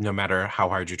 no matter how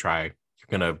hard you try,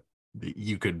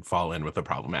 you could fall in with a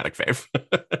problematic fave.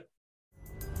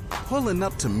 Pulling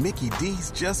up to Mickey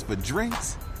D's just for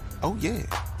drinks? Oh yeah,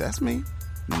 that's me.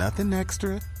 Nothing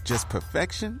extra, just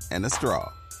perfection and a straw.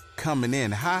 Coming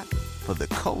in hot for the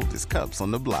coldest cups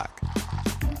on the block.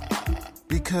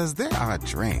 Because there are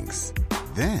drinks.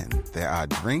 Then there are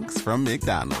drinks from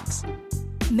McDonald's.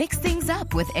 Mix things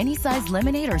up with any size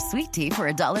lemonade or sweet tea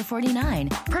for $1.49.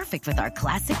 Perfect with our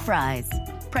classic fries.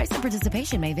 Price and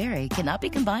participation may vary. Cannot be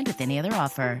combined with any other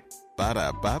offer.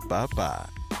 Ba-da-ba-ba-ba.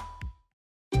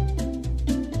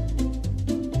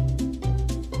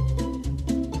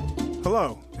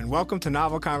 Hello, and welcome to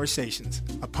Novel Conversations,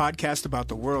 a podcast about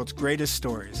the world's greatest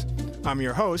stories. I'm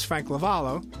your host, Frank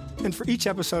Lavallo, and for each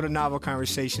episode of Novel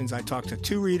Conversations, I talk to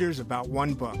two readers about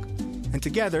one book. And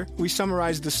together, we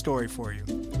summarize the story for you.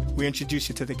 We introduce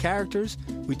you to the characters,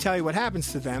 we tell you what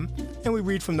happens to them, and we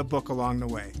read from the book along the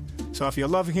way. So if you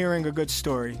love hearing a good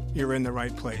story, you're in the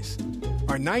right place.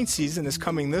 Our 9th season is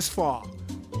coming this fall.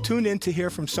 Tune in to hear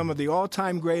from some of the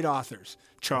all-time great authors,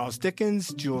 Charles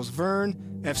Dickens, Jules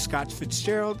Verne, F. Scott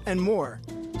Fitzgerald, and more.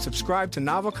 Subscribe to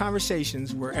Novel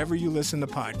Conversations wherever you listen to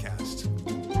podcasts.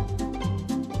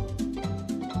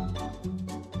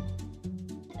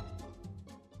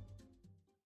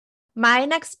 My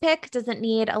next pick doesn't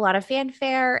need a lot of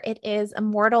fanfare. It is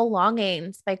Immortal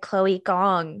Longings by Chloe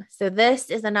Gong. So this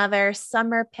is another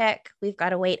summer pick. We've got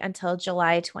to wait until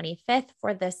July 25th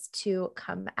for this to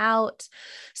come out.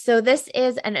 So this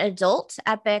is an adult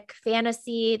epic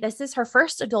fantasy. This is her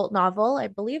first adult novel. I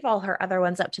believe all her other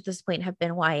ones up to this point have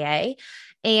been YA.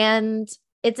 And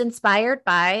it's inspired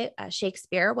by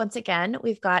Shakespeare. Once again,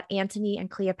 we've got Antony and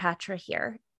Cleopatra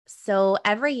here. So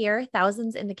every year,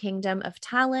 thousands in the kingdom of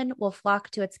Talon will flock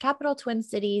to its capital twin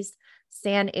cities,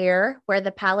 San-Air, where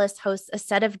the palace hosts a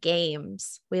set of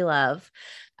games we love.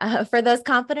 For those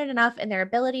confident enough in their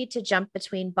ability to jump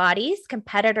between bodies,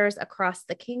 competitors across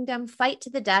the kingdom fight to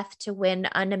the death to win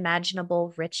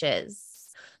unimaginable riches.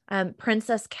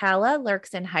 Princess Calla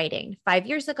lurks in hiding. 5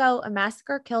 years ago, a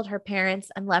massacre killed her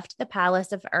parents and left the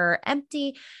palace of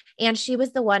empty, and she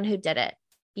was the one who did it.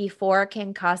 Before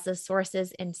King Kassa's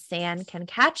sources in San can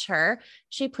catch her,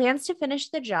 she plans to finish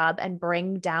the job and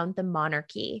bring down the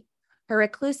monarchy. Her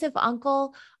reclusive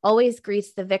uncle always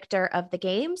greets the victor of the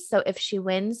games, so if she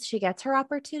wins, she gets her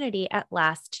opportunity at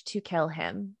last to kill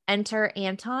him. Enter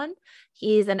Anton.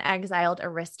 He's an exiled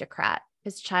aristocrat.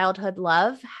 His childhood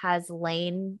love has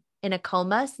lain in a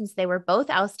coma since they were both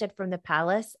ousted from the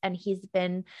palace, and he's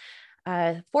been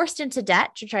forced into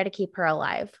debt to try to keep her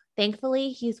alive. Thankfully,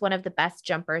 he's one of the best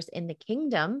jumpers in the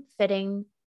kingdom,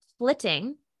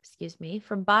 flitting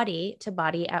from body to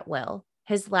body at will.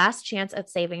 His last chance at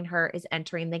saving her is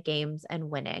entering the games and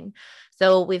winning.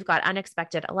 So we've got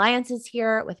unexpected alliances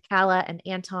here with Calla and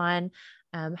Anton,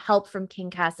 help from King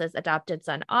Kassa's adopted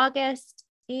son, August,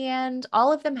 and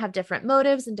all of them have different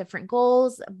motives and different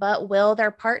goals, but will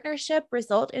their partnership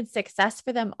result in success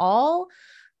for them all?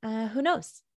 Who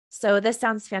knows? So this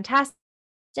sounds fantastic.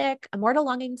 Immortal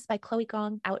Longings by Chloe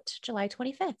Gong, out July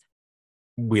 25th.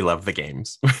 We love the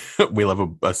games. We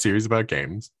love a series about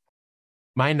games.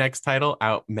 My next title,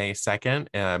 out May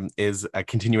 2nd, is a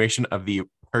continuation of the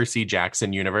Percy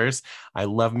Jackson universe. I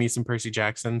love me some Percy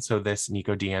Jackson. So this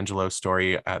Nico D'Angelo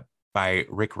story by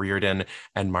Rick Riordan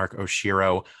and Mark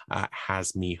Oshiro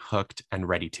has me hooked and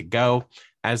ready to go.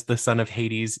 As the son of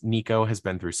Hades, Nico has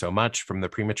been through so much, from the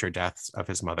premature deaths of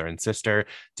his mother and sister,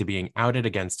 to being outed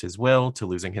against his will, to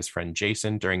losing his friend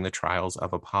Jason during the trials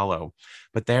of Apollo.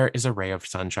 But there is a ray of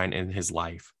sunshine in his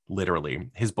life, literally.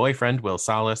 His boyfriend, Will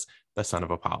Salas, the son of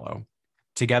Apollo.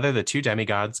 Together, the two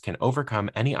demigods can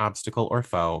overcome any obstacle or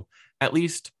foe. At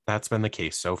least, that's been the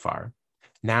case so far.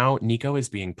 Now, Nico is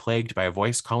being plagued by a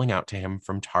voice calling out to him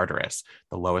from Tartarus,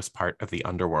 the lowest part of the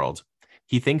underworld.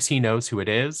 He thinks he knows who it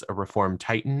is, a reformed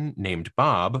titan named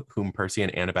Bob, whom Percy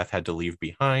and Annabeth had to leave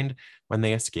behind when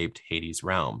they escaped Hades'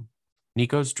 realm.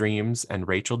 Nico's dreams and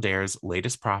Rachel Dare's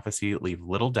latest prophecy leave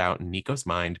little doubt in Nico's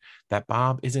mind that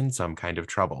Bob is in some kind of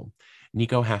trouble.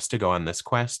 Nico has to go on this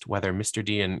quest, whether Mr.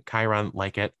 D and Chiron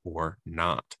like it or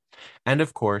not. And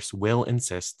of course, Will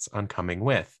insists on coming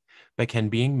with. But can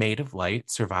being made of light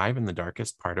survive in the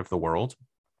darkest part of the world?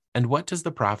 And what does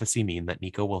the prophecy mean that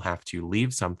Nico will have to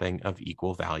leave something of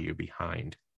equal value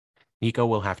behind? Nico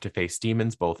will have to face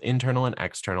demons both internal and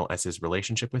external as his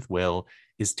relationship with Will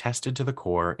is tested to the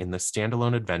core in the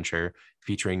standalone adventure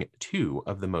featuring two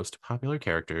of the most popular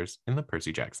characters in the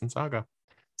Percy Jackson saga.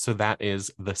 So that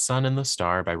is The Sun and the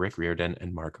Star by Rick Riordan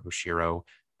and Mark Oshiro,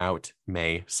 out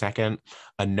May 2nd.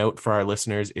 A note for our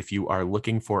listeners, if you are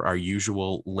looking for our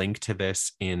usual link to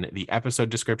this in the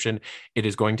episode description, it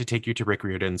is going to take you to Rick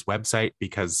Riordan's website,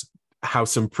 because how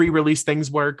some pre-release things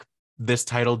work, this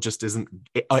title just isn't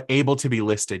able to be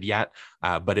listed yet,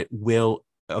 but it will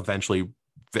eventually,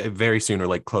 very soon, or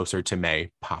like closer to May,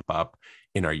 pop up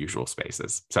in our usual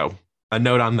spaces. So a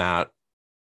note on that.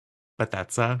 But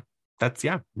that's I'm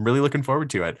really looking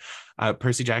forward to it.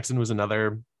 Percy Jackson was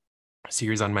another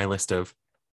series on my list of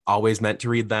always meant to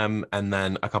read them, and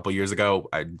then a couple years ago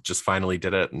I just finally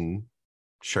did it, and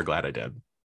sure glad I did.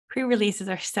 Pre-releases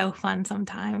are so fun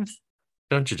sometimes.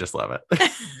 Don't you just love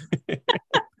it?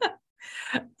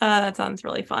 That sounds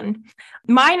really fun.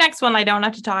 My next one I don't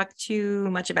have to talk too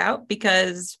much about,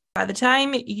 because by the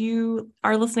time you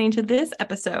are listening to this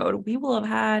episode, we will have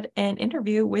had an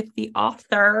interview with the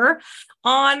author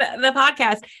on the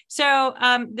podcast. So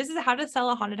this is How to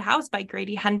Sell a Haunted House by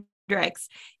Grady Hendrix.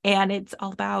 And it's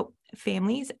all about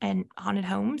families and haunted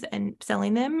homes and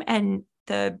selling them and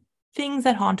the things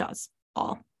that haunt us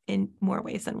all in more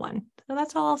ways than one. So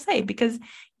that's all I'll say, because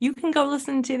you can go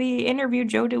listen to the interview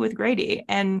Joe did with Grady,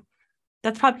 and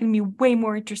that's probably going to be way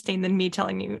more interesting than me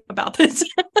telling you about this.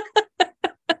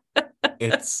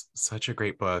 It's such a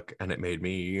great book, and it made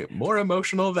me more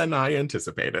emotional than I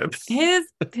anticipated. His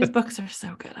books are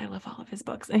so good. I love all of his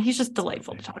books, and he's just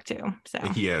delightful to talk to. So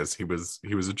He is. He was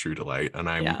a true delight, and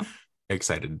I'm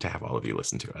excited to have all of you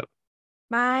listen to it.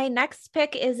 My next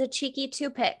pick is a cheeky 2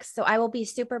 picks, so I will be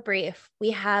super brief.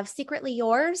 We have Secretly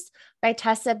Yours by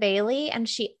Tessa Bailey, and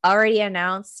she already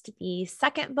announced the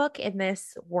second book in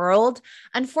this world,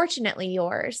 Unfortunately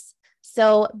Yours.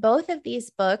 So both of these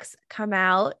books come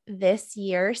out this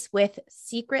year, with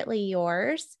Secretly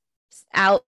Yours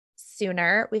out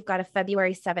sooner. We've got a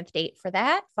February 7th date for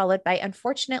that, followed by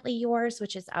Unfortunately Yours,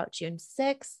 which is out June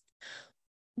 6th.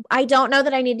 I don't know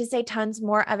that I need to say tons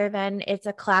more other than it's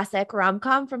a classic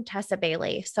rom-com from Tessa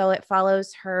Bailey. So it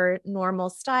follows her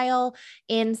normal style.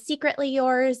 In Secretly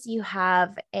Yours, you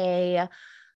have a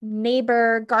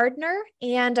neighbor gardener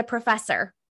and a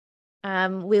professor.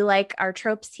 We like our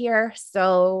tropes here,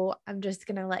 so I'm just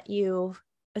going to let you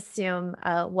assume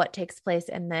what takes place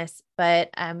in this.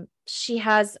 But she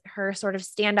has her sort of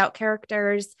standout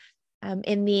characters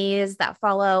in these that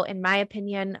follow, in my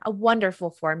opinion, a wonderful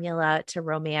formula to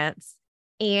romance.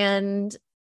 And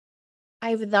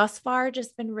I've thus far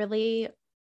just been really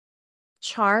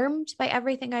charmed by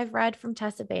everything I've read from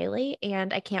Tessa Bailey,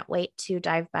 and I can't wait to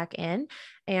dive back in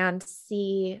and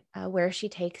see where she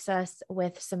takes us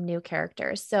with some new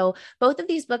characters. So both of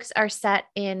these books are set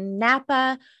in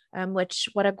Napa, which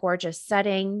what a gorgeous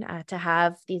setting to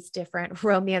have these different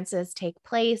romances take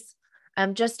place.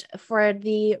 Just for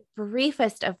the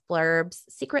briefest of blurbs,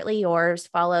 Secretly Yours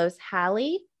follows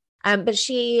Hallie, but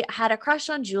she had a crush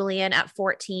on Julian at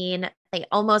 14. They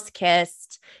almost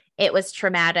kissed. It was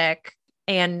traumatic,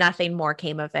 and nothing more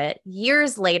came of it.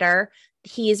 Years later,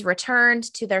 he's returned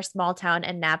to their small town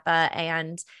in Napa,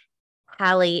 and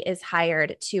Hallie is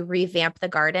hired to revamp the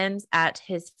gardens at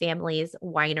his family's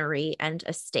winery and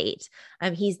estate.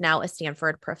 He's now a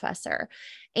Stanford professor.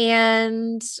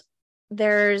 And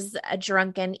there's a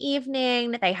drunken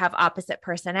evening. They have opposite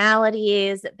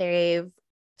personalities. They've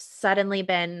suddenly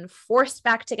been forced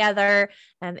back together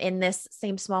in this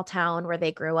same small town where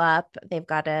they grew up. They've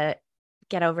got to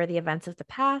get over the events of the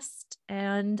past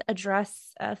and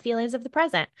address feelings of the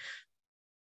present.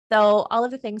 So all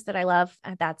of the things that I love,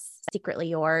 that's Secretly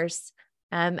Yours.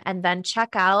 And then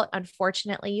check out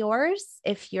Unfortunately Yours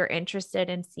if you're interested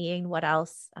in seeing what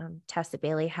else Tessa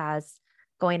Bailey has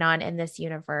going on in this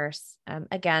universe.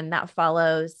 Again, that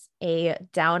follows a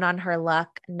down on her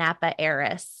luck Napa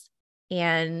heiress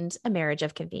and a marriage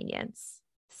of convenience.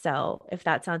 So if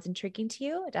that sounds intriguing to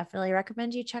you, I definitely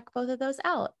recommend you check both of those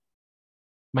out.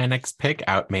 My next pick,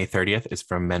 out May 30th, is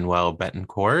from Manuel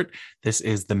Betancourt. This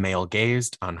is The Male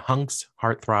Gazed on Hunks,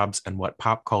 Heartthrobs, and What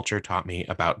Pop Culture Taught Me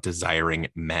About Desiring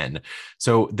Men.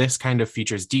 So this kind of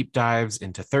features deep dives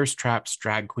into thirst traps,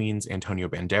 drag queens, Antonio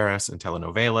Banderas, and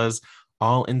telenovelas,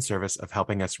 all in service of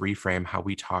helping us reframe how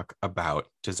we talk about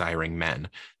desiring men.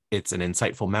 It's an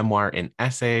insightful memoir in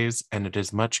essays, and it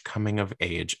is much coming of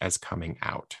age as coming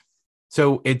out.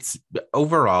 So it's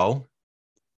overall,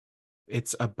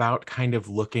 it's about kind of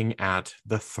looking at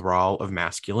the thrall of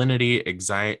masculinity,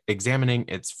 examining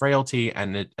its frailty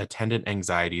and attendant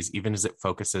anxieties, even as it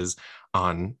focuses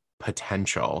on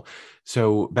potential.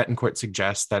 So Betancourt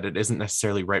suggests that it isn't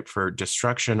necessarily ripe for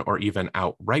destruction or even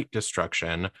outright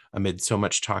destruction amid so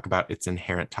much talk about its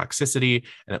inherent toxicity,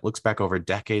 and it looks back over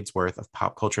decades worth of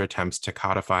pop culture attempts to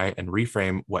codify and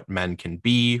reframe what men can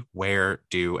be, wear,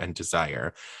 do, and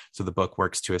desire. So the book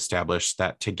works to establish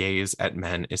that to gaze at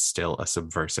men is still a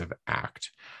subversive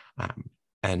act.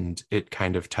 And it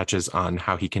kind of touches on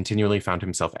how he continually found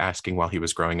himself asking while he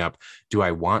was growing up, do I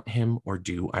want him or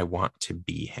do I want to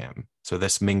be him? So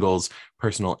this mingles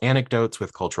personal anecdotes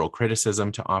with cultural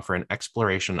criticism to offer an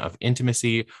exploration of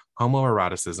intimacy,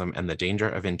 homoeroticism, and the danger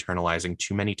of internalizing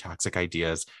too many toxic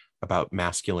ideas about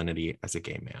masculinity as a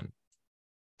gay man.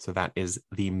 So that is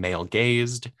The Male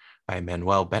Gazed by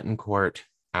Manuel Betancourt,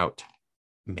 out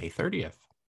May 30th.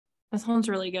 This one's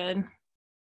really good.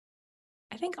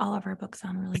 I think all of our books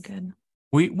sound really good.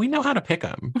 We know how to pick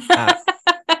them.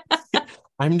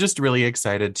 I'm just really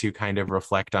excited to kind of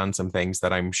reflect on some things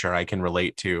that I'm sure I can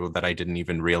relate to that I didn't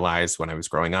even realize when I was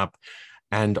growing up.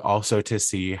 And also to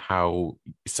see how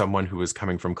someone who was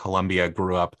coming from Colombia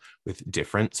grew up with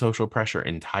different social pressure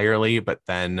entirely, but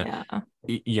then,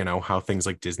 you know, how things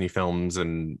like Disney films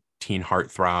and teen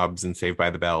heartthrobs and Saved by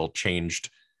the Bell changed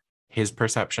his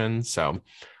perception. So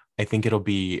I think it'll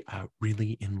be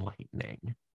really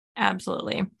enlightening.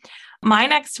 Absolutely. My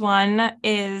next one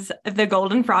is The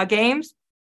Golden Frog Games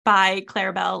by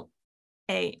Claribel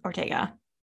A. Ortega.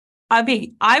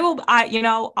 I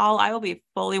will be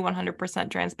fully 100%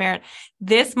 transparent.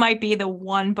 This might be the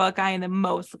one book I am the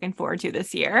most looking forward to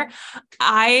this year.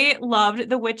 I loved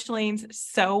The Witchlings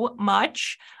so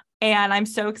much, and I'm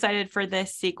so excited for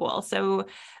this sequel. So,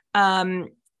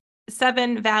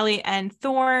 Seven, Valley, and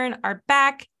Thorn are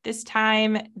back. This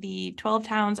time, the 12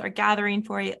 towns are gathering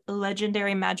for a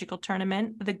legendary magical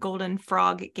tournament, the Golden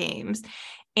Frog Games.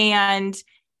 And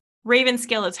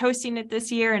Ravenskill is hosting it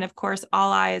this year. And of course,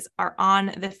 all eyes are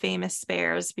on the famous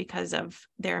Spares because of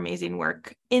their amazing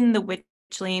work in the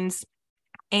Witchlings.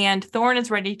 And Thorn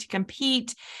is ready to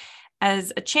compete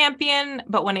as a champion,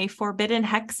 but when a forbidden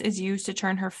hex is used to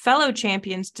turn her fellow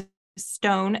champions to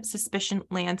stone, suspicion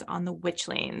lands on the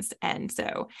Witchlings. And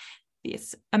so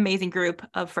this amazing group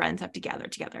of friends have to gather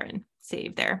together and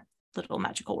save their little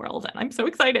magical world. And I'm so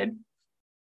excited.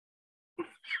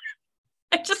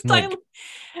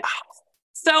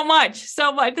 So much.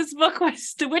 This book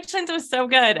The Witchlings was so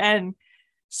good, and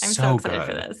I'm so excited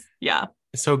for this. Yeah,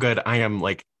 so good. I am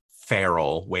like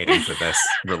feral waiting for this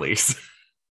release.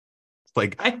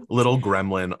 Like little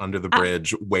gremlin under the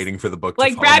bridge, waiting for the book.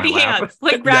 Like grab your hands,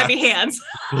 grab your hands.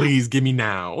 Please give me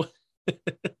now,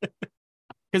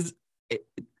 because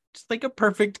it's like a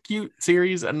perfect, cute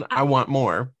series, and I want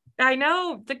more. I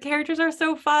know the characters are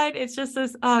so fun. It's just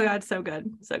this. Oh God, so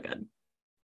good, so good.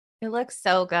 It looks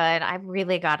so good. I've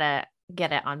really got to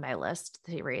get it on my list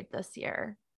to read this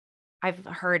year. I've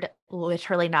heard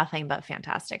literally nothing but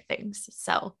fantastic things.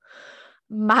 So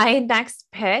my next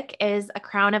pick is A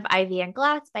Crown of Ivy and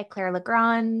Glass by Claire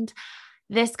Legrand.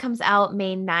 This comes out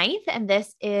May 9th, and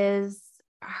this is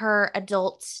her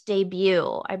adult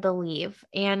debut, I believe.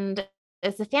 And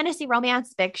it's a fantasy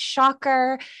romance, big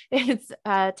shocker. It's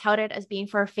touted as being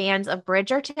for fans of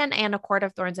Bridgerton and A Court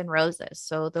of Thorns and Roses.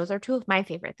 So those are two of my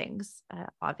favorite things,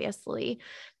 obviously.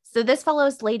 So this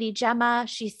follows Lady Gemma.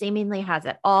 She seemingly has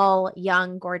it all: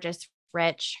 young, gorgeous,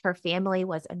 rich. Her family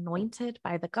was anointed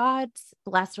by the gods,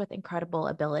 blessed with incredible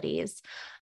abilities.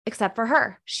 Except for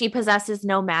her. She possesses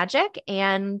no magic,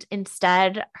 and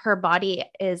instead her body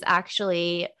is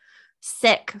actually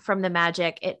sick from the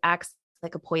magic. It acts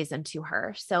like a poison to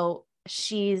her. So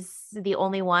she's the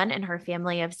only one in her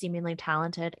family of seemingly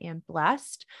talented and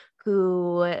blessed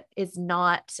who is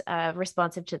not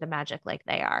responsive to the magic like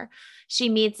they are. She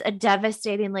meets a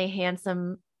devastatingly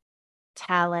handsome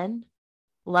Talon.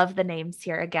 Love the names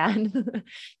here again.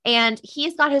 And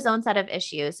he's got his own set of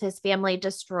issues. His family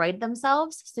destroyed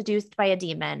themselves, seduced by a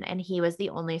demon, and he was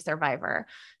the only survivor.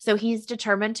 So he's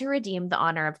determined to redeem the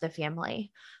honor of the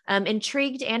family.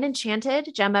 Intrigued and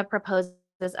enchanted, Gemma proposes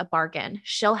a bargain.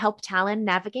 She'll help Talon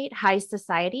navigate high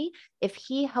society if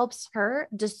he helps her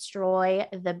destroy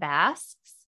the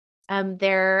Basques.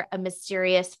 They're a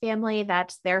mysterious family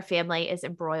that their family is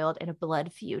embroiled in a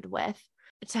blood feud with.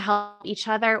 To help each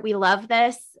other. We love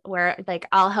this, where like,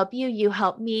 I'll help you, you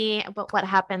help me. But what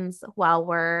happens while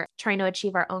we're trying to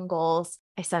achieve our own goals?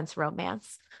 I sense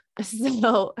romance.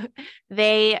 So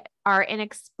they are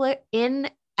inexorably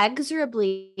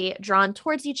drawn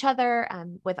towards each other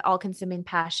with all-consuming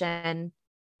passion.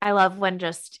 I love when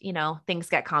just, things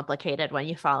get complicated when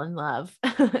you fall in love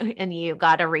and you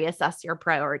got to reassess your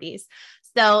priorities.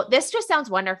 So this just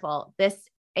sounds wonderful. This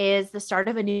is the start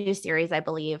of a new series, I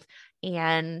believe.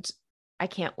 And I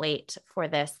can't wait for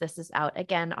this. This is out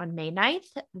again on May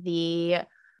 9th. The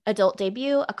adult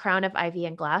debut, A Crown of Ivy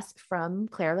and Glass from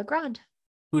Claire Legrand.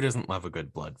 Who doesn't love a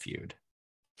good blood feud?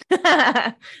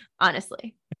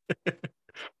 Honestly.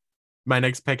 My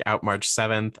next pick out March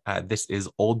 7th. This is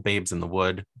Old Babes in the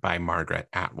Wood by Margaret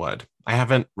Atwood. I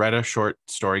haven't read a short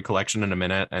story collection in a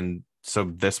minute, and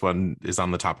so this one is on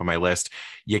the top of my list.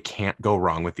 You can't go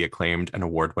wrong with the acclaimed and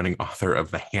award-winning author of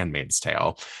The Handmaid's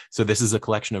Tale. So this is a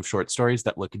collection of short stories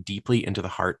that look deeply into the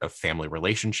heart of family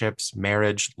relationships,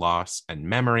 marriage, loss, and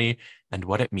memory, and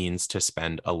what it means to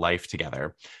spend a life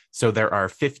together. So there are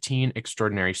 15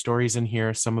 extraordinary stories in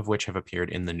here, some of which have appeared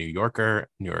in The New Yorker,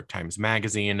 New York Times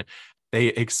Magazine. They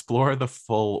explore the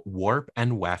full warp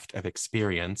and weft of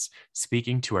experience,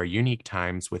 speaking to our unique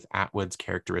times with Atwood's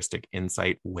characteristic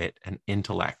insight, wit, and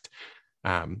intellect.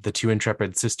 The two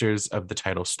intrepid sisters of the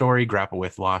title story grapple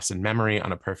with loss and memory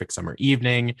on a perfect summer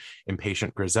evening.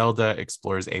 Impatient Griselda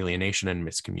explores alienation and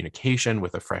miscommunication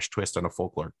with a fresh twist on a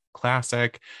folklore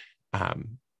classic.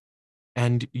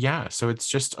 And yeah, so it's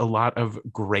just a lot of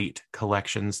great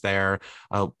collections there.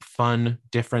 Fun,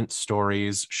 different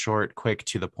stories, short, quick,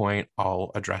 to the point,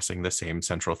 all addressing the same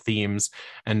central themes.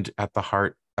 And at the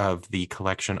heart of the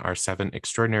collection are 7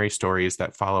 extraordinary stories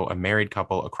that follow a married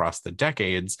couple across the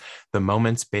decades, the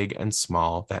moments big and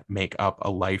small that make up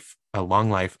a life A Long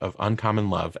Life of Uncommon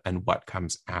Love and What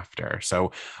Comes After.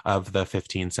 So of the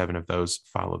 15, 7 of those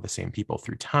follow the same people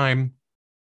through time.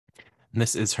 And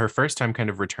this is her first time kind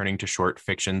of returning to short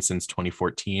fiction since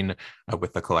 2014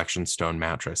 with the collection Stone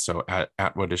Mattress. So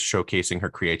Atwood is showcasing her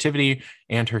creativity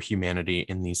and her humanity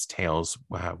in these tales,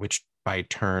 which by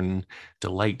turn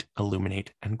delight,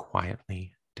 illuminate, and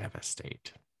quietly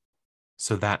devastate.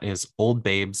 So that is Old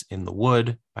Babes in the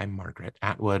Wood by Margaret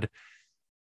Atwood,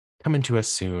 coming to us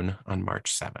soon on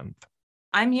March 7th.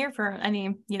 I'm here for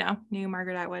any, new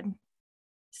Margaret Atwood.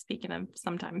 Speaking of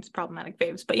sometimes problematic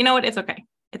babes, but you know what? It's okay.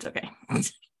 It's okay.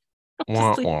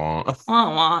 Wah, wah.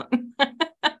 Wah,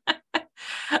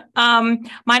 wah.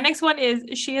 My next one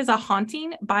is She is a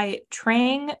Haunting by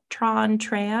Trang Tran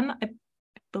Tran, I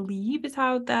believe is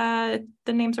how the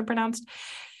names are pronounced.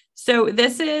 So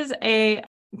this is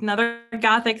another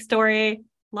Gothic story.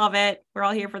 Love it. We're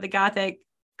all here for the Gothic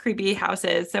creepy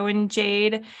houses. So when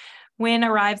Jade Nguyen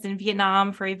arrives in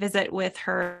Vietnam for a visit with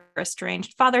her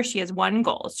estranged father, she has one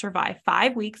goal: survive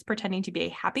 5 weeks pretending to be a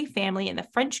happy family in the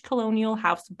French colonial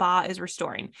house Ba is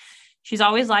restoring. She's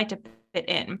always liked to fit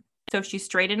in. So if she's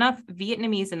straight enough,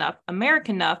 Vietnamese enough,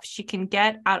 American enough, she can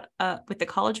get out with the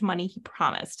college money he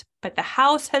promised. But the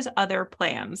house has other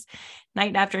plans.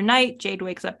 Night after night, Jade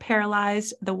wakes up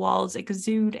paralyzed. The walls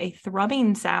exude a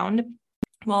thrumming sound,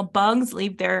 while bugs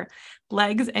leave their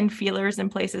legs and feelers in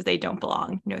places they don't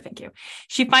belong. No, thank you.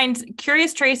 She finds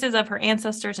curious traces of her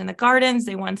ancestors in the gardens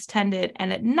they once tended.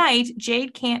 And at night,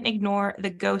 Jade can't ignore the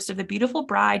ghost of the beautiful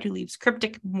bride who leaves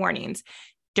cryptic warnings.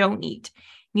 Don't eat.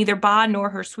 Neither Ba nor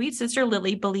her sweet sister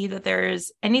Lily believe that there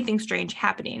is anything strange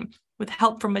happening. With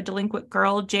help from a delinquent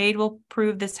girl, Jade will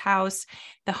prove this house,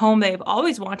 the home they've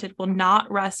always wanted, will not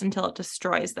rest until it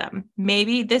destroys them.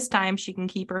 Maybe this time she can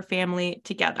keep her family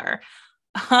together.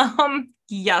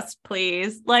 Yes,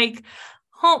 please.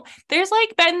 There's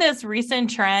been this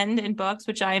recent trend in books,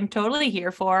 which I am totally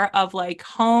here for, of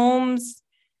homes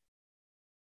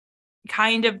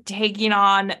kind of taking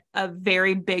on a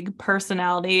very big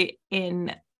personality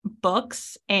in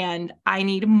books, and I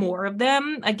need more of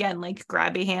them. Again,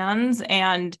 grabby hands,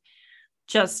 and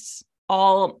just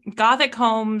all Gothic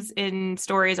homes in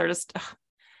stories are just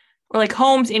or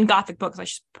homes in Gothic books, I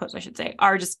should say,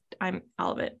 are just, I'm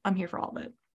all of it. I'm here for all of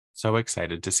it. So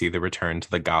excited to see the return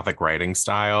to the Gothic writing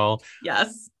style.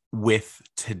 Yes. With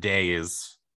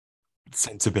today's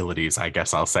sensibilities, I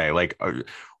guess I'll say,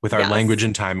 with our language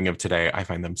and timing of today, I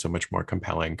find them so much more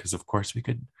compelling because, of course, we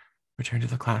could return to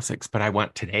the classics, but I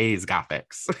want today's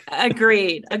Gothics.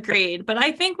 Agreed. But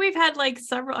I think we've had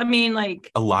several,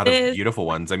 a lot of beautiful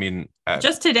ones.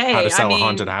 Just today, How to Sell a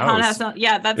Haunted House.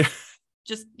 That's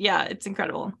just, it's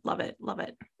incredible. Love it.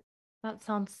 That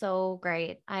sounds so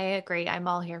great. I agree. I'm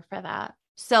all here for that.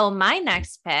 So my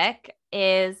next pick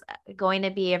is going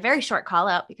to be a very short call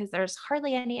out because there's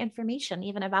hardly any information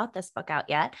even about this book out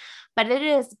yet, but it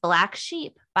is Black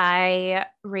Sheep by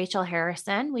Rachel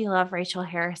Harrison. We love Rachel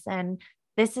Harrison.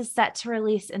 This is set to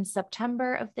release in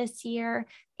September of this year.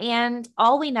 And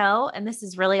all we know, and this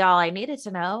is really all I needed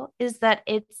to know, is that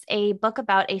it's a book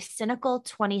about a cynical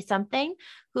 20-something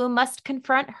who must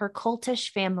confront her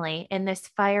cultish family in this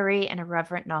fiery and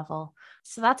irreverent novel.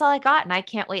 So that's all I got. And I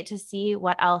can't wait to see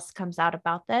what else comes out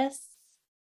about this.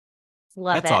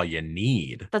 Love it. That's all you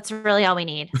need. That's really all we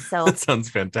need. So that sounds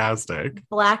fantastic.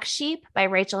 Black Sheep by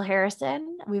Rachel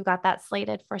Harrison. We've got that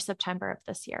slated for September of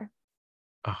this year.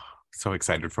 Oh, so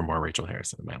excited for more Rachel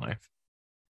Harrison in my life.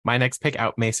 My next pick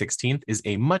out May 16th is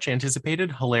a much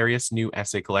anticipated, hilarious new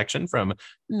essay collection from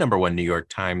 #1 New York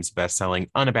Times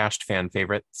bestselling unabashed fan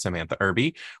favorite Samantha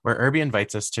Irby, where Irby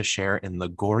invites us to share in the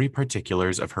gory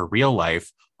particulars of her real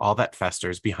life, all that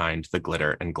festers behind the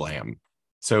glitter and glam.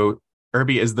 So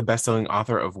Irby is the best-selling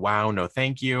author of Wow, No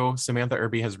Thank You. Samantha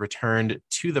Irby has returned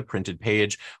to the printed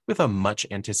page with a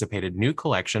much-anticipated new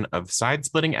collection of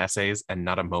side-splitting essays and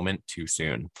not a moment too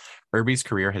soon. Irby's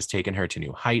career has taken her to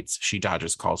new heights. She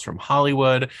dodges calls from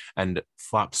Hollywood and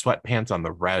flops sweatpants on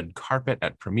the red carpet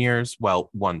at premieres. Well,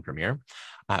 one premiere.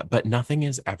 But nothing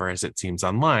is ever as it seems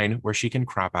online, where she can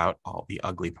crop out all the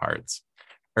ugly parts.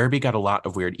 Irby got a lot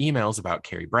of weird emails about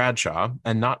Carrie Bradshaw,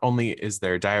 and not only is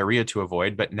there diarrhea to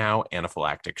avoid, but now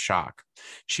anaphylactic shock.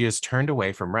 She has turned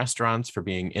away from restaurants for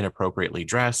being inappropriately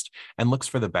dressed and looks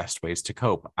for the best ways to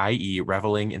cope, i.e.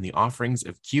 reveling in the offerings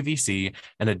of QVC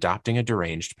and adopting a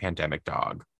deranged pandemic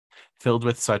dog. Filled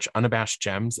with such unabashed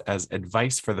gems as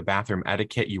advice for the bathroom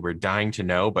etiquette you were dying to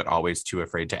know but always too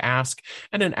afraid to ask,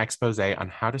 and an expose on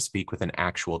how to speak with an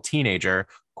actual teenager,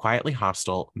 Quietly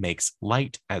Hostile makes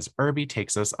light as Irby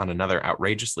takes us on another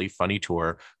outrageously funny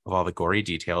tour of all the gory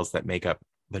details that make up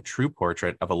the true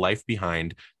portrait of a life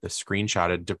behind the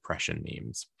screenshotted depression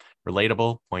memes.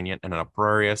 Relatable, poignant, and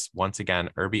uproarious. Once again,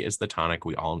 Irby is the tonic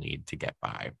we all need to get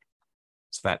by.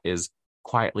 So that is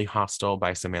Quietly Hostile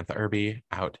by Samantha Irby,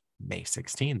 out May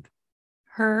 16th.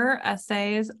 Her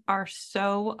essays are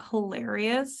so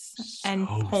hilarious and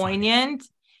poignant. Funny.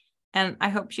 And I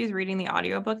hope she's reading the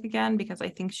audiobook again, because I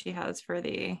think she has for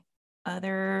the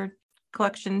other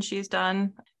collection she's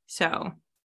done. So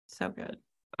good.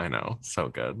 I know. So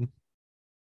good.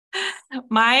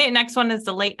 My next one is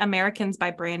The Late Americans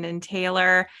by Brandon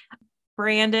Taylor.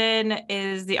 Brandon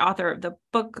is the author of the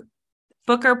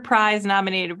Booker Prize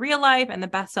nominated Real Life and the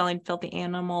best-selling Filthy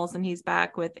Animals, and he's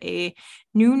back with a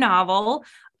new novel.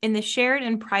 In the shared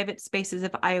and private spaces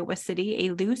of Iowa City,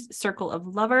 a loose circle of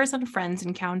lovers and friends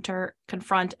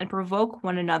confront, and provoke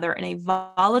one another in a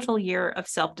volatile year of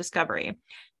self-discovery.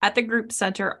 At the group's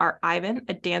center are Ivan,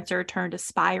 a dancer turned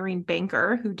aspiring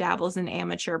banker who dabbles in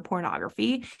amateur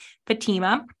pornography;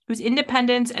 Fatima, whose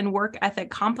independence and work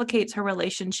ethic complicates her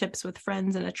relationships with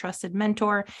friends and a trusted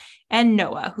mentor; and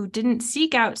Noah, who didn't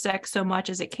seek out sex so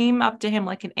much as it came up to him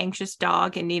like an anxious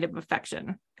dog in need of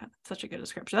affection. God, that's such a good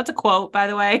description. That's a quote, by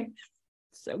the way.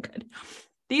 So good.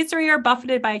 These three are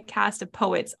buffeted by a cast of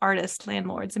poets, artists,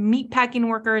 landlords, meatpacking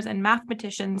workers, and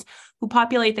mathematicians who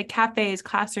populate the cafes,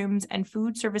 classrooms, and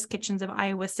food service kitchens of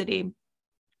Iowa City,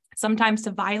 sometimes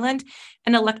to violent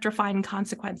and electrifying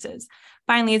consequences.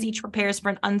 Finally, as each prepares for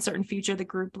an uncertain future, the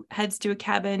group heads to a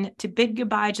cabin to bid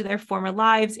goodbye to their former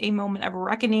lives, a moment of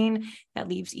reckoning that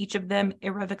leaves each of them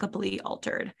irrevocably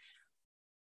altered.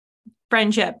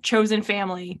 Friendship, chosen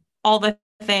family, all the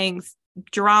things,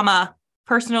 drama,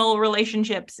 personal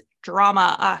relationships,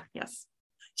 drama. Yes.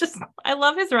 Just, I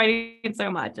love his writing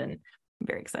so much, and I'm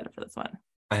very excited for this one.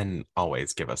 And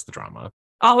always give us the drama.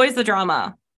 Always the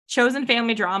drama. Chosen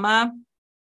family drama.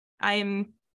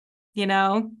 I'm,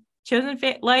 chosen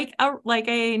like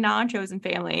a non-chosen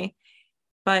family,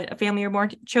 but a family or more.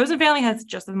 Chosen family has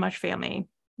just as much family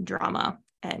drama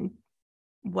and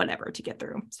whatever to get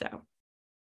through. So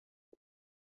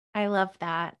I love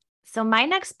that. So my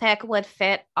next pick would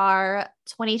fit our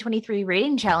 2023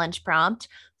 reading challenge prompt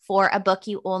for a book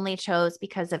you only chose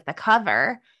because of the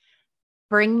cover.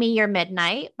 Bring Me Your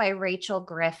Midnight by Rachel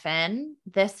Griffin.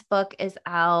 This book is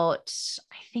out,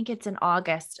 I think it's in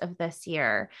August of this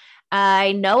year.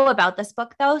 I know about this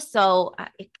book though, so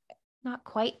not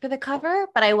quite for the cover,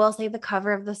 but I will say the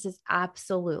cover of this is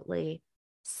absolutely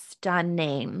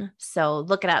stunning. So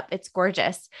look it up. It's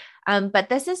gorgeous. But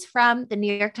this is from the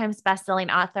New York Times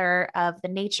bestselling author of The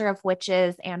Nature of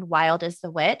Witches and Wild is the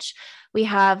Witch. We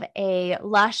have a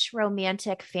lush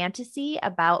romantic fantasy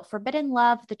about forbidden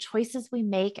love, the choices we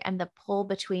make, and the pull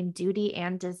between duty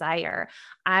and desire.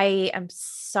 I am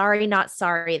not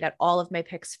sorry that all of my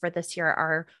picks for this year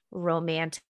are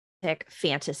romantic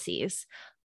fantasies.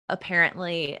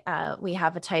 Apparently, we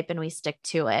have a type and we stick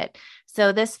to it.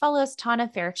 So this follows Tana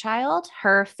Fairchild.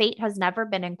 Her fate has never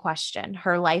been in question.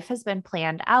 Her life has been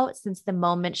planned out since the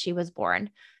moment she was born.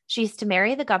 She's to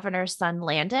marry the governor's son,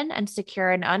 Landon, and secure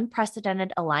an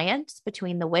unprecedented alliance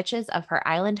between the witches of her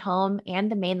island home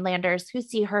and the mainlanders who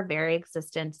see her very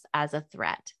existence as a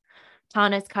threat.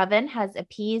 Tana's coven has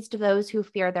appeased those who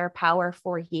fear their power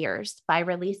for years by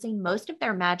releasing most of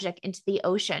their magic into the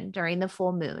ocean during the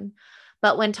full moon.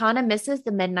 But when Tana misses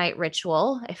the midnight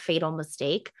ritual, a fatal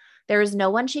mistake, there is no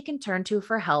one she can turn to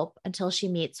for help until she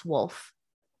meets Wolf.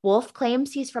 Wolf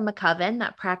claims he's from a coven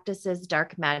that practices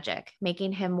dark magic,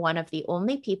 making him one of the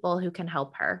only people who can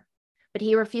help her. But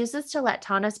he refuses to let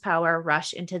Tana's power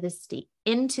rush into the sea,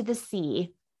 and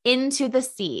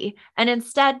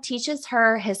instead teaches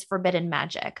her his forbidden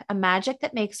magic, a magic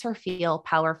that makes her feel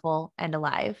powerful and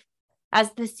alive. As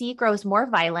the sea grows more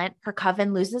violent, her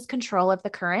coven loses control of the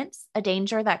currents, a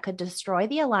danger that could destroy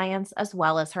the alliance as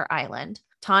well as her island.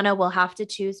 Tana will have to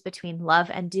choose between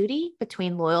love and duty,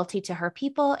 between loyalty to her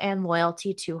people and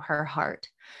loyalty to her heart.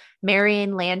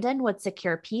 Marrying Landon would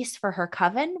secure peace for her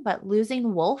coven, but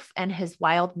losing Wolf and his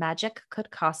wild magic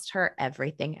could cost her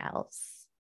everything else.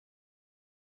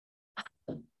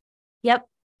 Yep.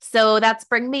 So that's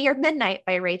Bring Me Your Midnight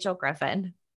by Rachel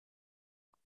Griffin.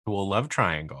 Cool love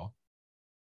triangle.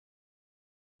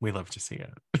 We love to see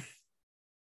it.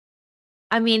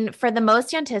 I mean, for the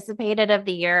most anticipated of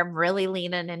the year, I'm really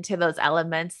leaning into those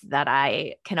elements that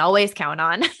I can always count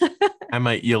on.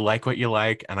 Emma, you like what you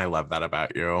like, and I love that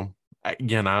about you.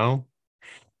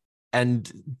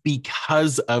 And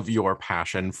because of your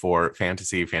passion for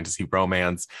fantasy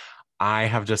romance, I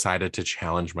have decided to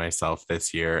challenge myself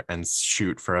this year and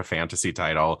shoot for a fantasy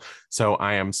title. So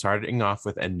I am starting off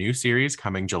with a new series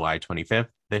coming July 25th,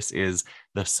 This is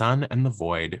The Sun and the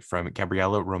Void from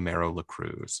Gabriela Romero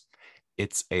Lacruz.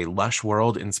 It's a lush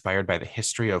world inspired by the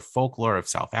history of folklore of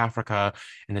South Africa,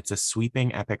 and it's a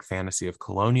sweeping epic fantasy of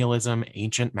colonialism,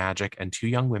 ancient magic, and two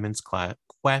young women's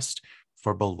quest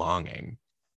for belonging.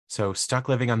 So, stuck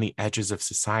living on the edges of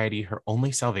society, her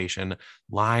only salvation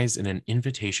lies in an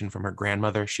invitation from her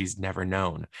grandmother she's never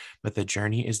known. But the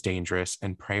journey is dangerous,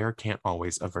 and prayer can't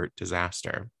always avert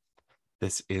disaster.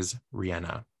 This is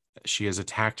Rihanna. She is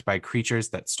attacked by creatures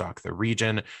that stalk the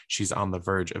region. She's on the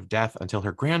verge of death until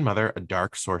her grandmother, a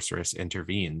dark sorceress,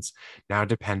 intervenes. Now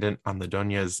dependent on the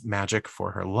Donya's magic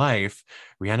for her life,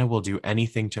 Rihanna will do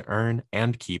anything to earn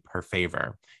and keep her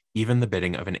favor, even the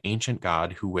bidding of an ancient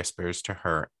god who whispers to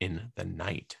her in the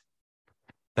night.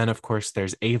 Then, of course,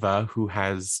 there's Ava, who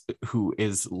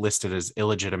is listed as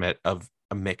illegitimate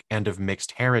and of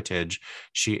mixed heritage.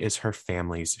 She is her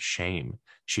family's shame.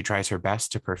 She tries her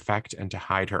best to perfect and to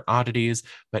hide her oddities,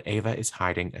 but Ava is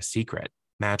hiding a secret.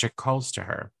 Magic calls to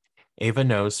her. Ava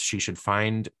knows she should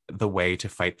find the way to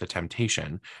fight the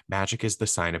temptation. Magic is the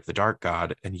sign of the dark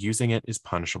god, and using it is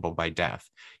punishable by death.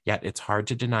 Yet it's hard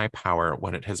to deny power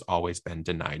when it has always been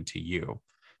denied to you.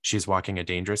 She's walking a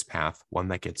dangerous path, one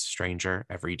that gets stranger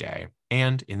every day.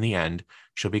 And in the end,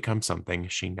 she'll become something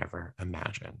she never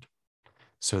imagined.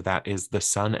 So that is The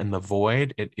Sun and the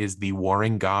Void. It is the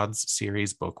Warring Gods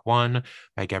series, book 1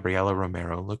 by Gabriela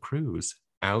Romero Lacruz,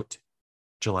 out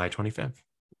July 25th.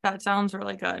 That sounds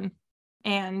really good.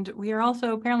 And we are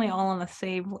also apparently all on the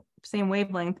same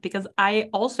wavelength, because I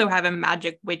also have a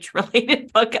magic witch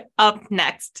related book up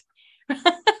next.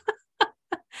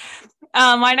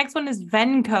 My next one is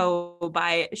Venko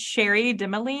by Sherry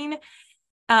Dimeline.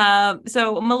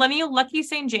 So millennial Lucky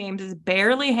St. James is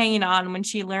barely hanging on when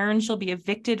she learns she'll be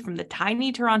evicted from the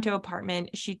tiny Toronto apartment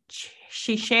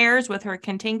she shares with her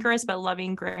cantankerous but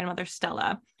loving grandmother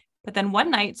Stella. But then one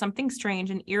night, something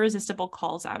strange and irresistible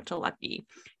calls out to Lucky.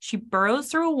 She burrows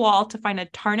through a wall to find a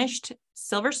tarnished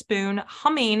silver spoon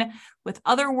humming with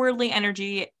otherworldly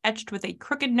energy, etched with a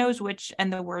crooked-nosed witch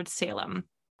and the word Salem.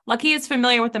 Lucky is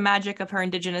familiar with the magic of her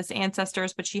indigenous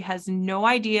ancestors, but she has no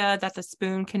idea that the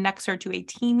spoon connects her to a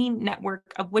teeming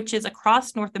network of witches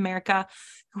across North America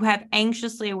who have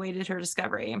anxiously awaited her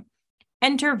discovery.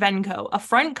 Enter Venko, a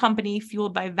front company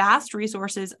fueled by vast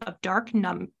resources of dark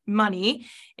money.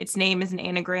 Its name is an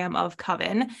anagram of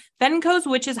coven. Venko's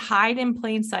witches hide in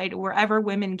plain sight wherever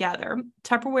women gather.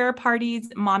 Tupperware parties,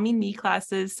 mommy and me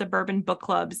classes, suburban book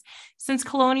clubs. Since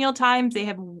colonial times, they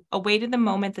have awaited the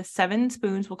moment the 7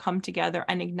 spoons will come together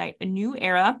and ignite a new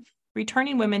era,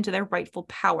 returning women to their rightful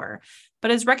power.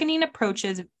 But as reckoning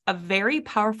approaches, a very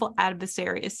powerful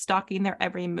adversary is stalking their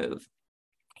every move.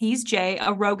 He's Jay,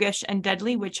 a roguish and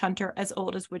deadly witch hunter as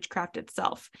old as witchcraft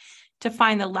itself. To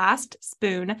find the last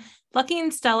spoon, Lucky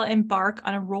and Stella embark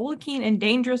on a rollicking and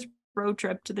dangerous road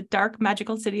trip to the dark,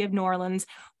 magical city of New Orleans,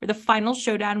 where the final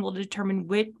showdown will determine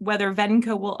whether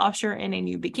Venko will usher in a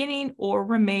new beginning or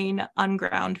remain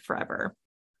unground forever.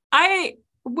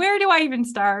 Where do I even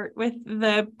start with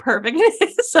the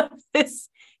perfectness of this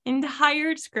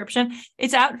entire description?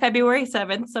 It's out February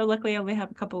 7th, so luckily I only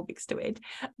have a couple of weeks to wait.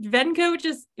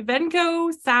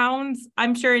 Venko sounds,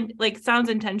 I'm sure, sounds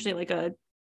intentionally like a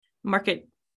marketing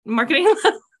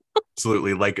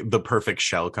Absolutely, like the perfect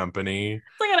shell company. It's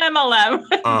like an MLM.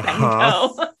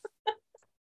 Venko.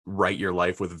 Write your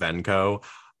life with Venko.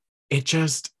 It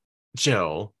just,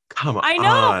 Jill, come on.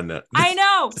 I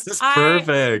know. This is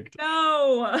perfect.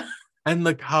 No. And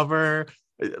the cover,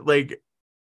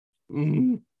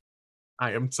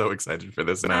 I am so excited for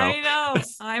this now. I know.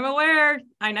 I'm aware.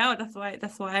 I know. That's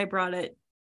why I brought it.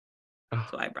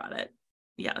 That's why I brought it.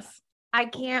 Yes. I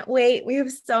can't wait. We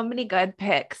have so many good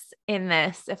picks in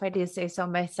this, if I do say so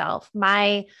myself.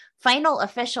 My final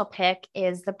official pick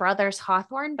is The Brothers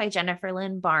Hawthorne by Jennifer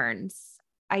Lynn Barnes.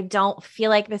 I don't feel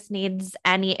like this needs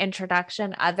any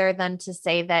introduction other than to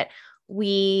say that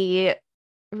we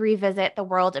revisit the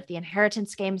world of the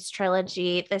Inheritance Games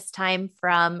trilogy, this time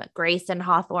from Grayson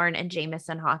Hawthorne and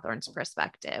Jameson Hawthorne's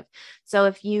perspective. So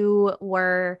if you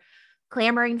were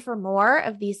clamoring for more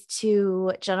of these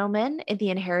two gentlemen in the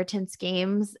Inheritance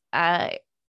Games,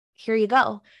 here you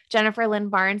go. Jennifer Lynn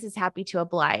Barnes is happy to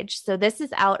oblige. So this is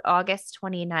out August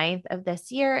 29th of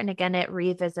this year. And again, it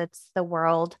revisits the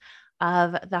world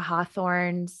of the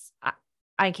Hawthornes.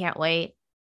 I can't wait.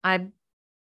 I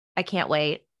can't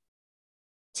wait.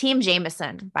 Team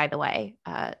Jameson, by the way.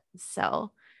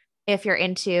 So if you're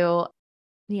into,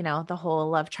 the whole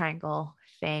love triangle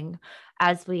thing,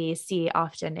 as we see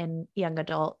often in young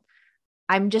adult,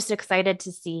 I'm just excited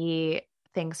to see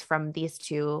things from these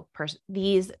two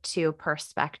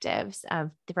perspectives.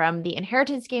 From the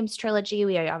Inheritance Games trilogy,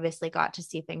 we obviously got to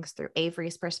see things through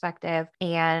Avery's perspective,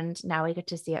 and now we get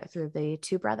to see it through the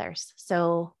two brothers.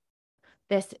 So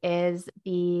this is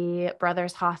the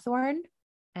Brothers Hawthorne,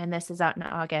 and this is out in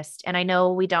August. And I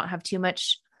know we don't have too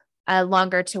much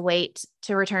longer to wait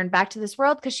to return back to this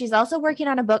world, because she's also working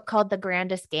on a book called The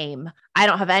Grandest Game. I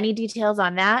don't have any details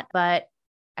on that, but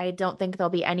I don't think there'll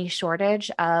be any shortage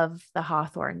of the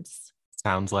Hawthorns.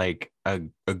 Sounds like a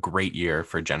great year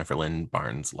for Jennifer Lynn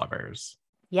Barnes lovers.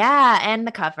 Yeah, and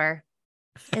the cover.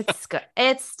 It's good.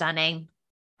 It's stunning.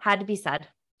 Had to be said.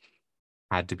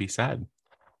 Had to be said.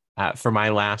 For my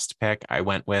last pick, I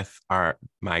went with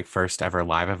my first ever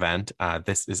live event.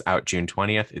 This is out June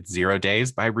 20th. It's 0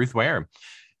 Days by Ruth Ware.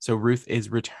 So Ruth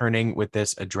is returning with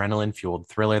this adrenaline-fueled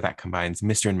thriller that combines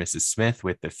Mr. and Mrs. Smith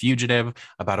with The Fugitive,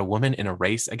 about a woman in a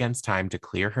race against time to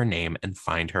clear her name and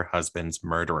find her husband's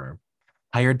murderer.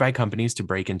 Hired by companies to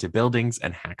break into buildings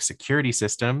and hack security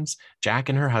systems, Jack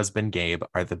and her husband, Gabe,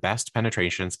 are the best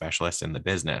penetration specialists in the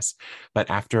business.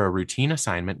 But after a routine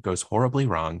assignment goes horribly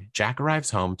wrong, Jack arrives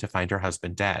home to find her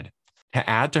husband dead. To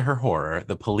add to her horror,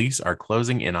 the police are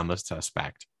closing in on the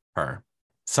suspect, her.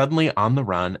 Suddenly on the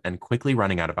run and quickly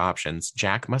running out of options,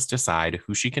 Jack must decide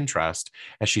who she can trust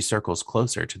as she circles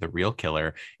closer to the real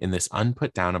killer in this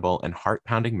unputdownable and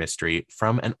heart-pounding mystery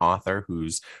from an author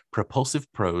whose propulsive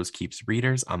prose keeps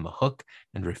readers on the hook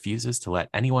and refuses to let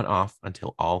anyone off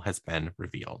until all has been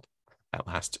revealed. That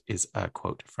last is a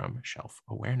quote from Shelf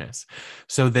Awareness.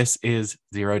 So this is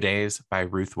 0 Days by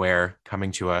Ruth Ware,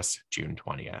 coming to us June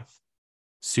 20th.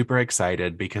 Super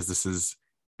excited because this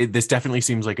definitely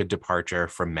seems like a departure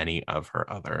from many of her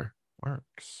other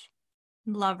works.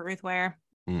 Love Ruth Ware.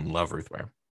 Love Ruth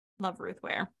Ware. Love Ruth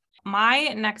Ware. My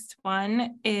next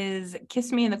one is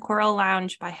Kiss Me in the Coral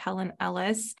Lounge by Helen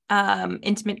Ellis.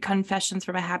 Intimate Confessions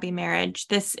from a Happy Marriage.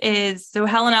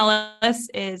 Helen Ellis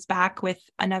is back with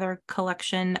another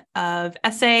collection of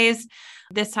essays,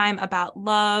 this time about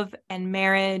love and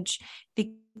marriage.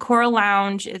 The Coral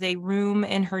Lounge is a room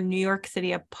in her New York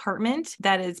City apartment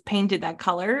that is painted that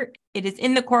color. It is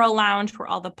in the Coral Lounge where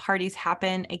all the parties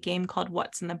happen. A game called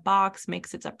What's in the Box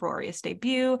makes its uproarious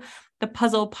debut. The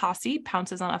puzzle posse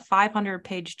pounces on a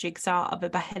 500-page jigsaw of a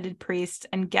beheaded priest,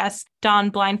 and guests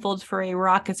don blindfolds for a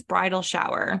raucous bridal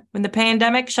shower. When the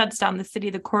pandemic shuts down the city,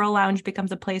 the Coral Lounge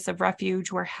becomes a place of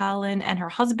refuge where Helen and her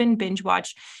husband binge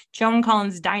watch Joan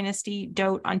Collins' Dynasty,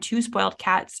 dote on two spoiled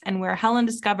cats, and where Helen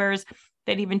discovers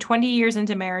that even 20 years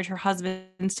into marriage, her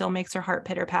husband still makes her heart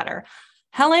pitter patter.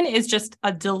 Helen is just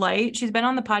a delight. She's been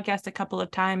on the podcast a couple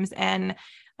of times, and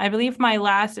I believe my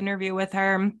last interview with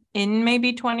her in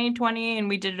maybe 2020, and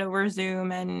we did it over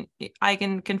Zoom, and I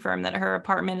can confirm that her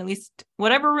apartment, at least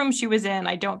whatever room she was in,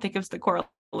 I don't think it was the Coral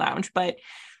Lounge, but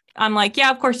I'm like, yeah,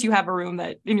 of course you have a room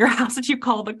that in your house that you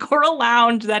call the Coral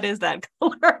Lounge that is that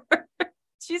color.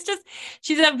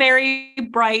 She's a very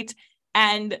bright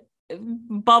and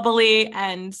bubbly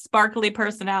and sparkly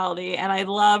personality, and I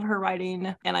love her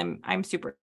writing, and I'm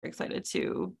super excited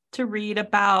to read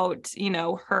about,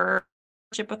 her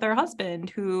relationship with her husband,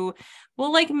 who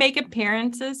will make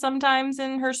appearances sometimes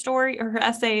in her story or her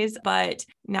essays, but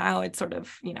now it's sort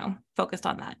of focused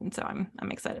on that, and so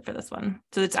I'm excited for this one.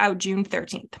 So it's out June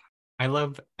 13th. I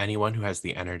love anyone who has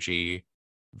the energy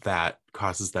that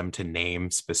causes them to name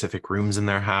specific rooms in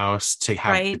their house, to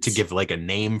have to give a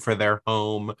name for their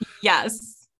home.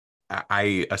 Yes.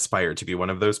 I aspire to be one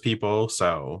of those people.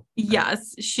 So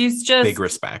yes, she's just big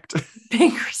respect.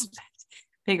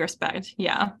 Big respect.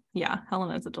 Yeah.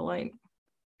 Helen is a delight.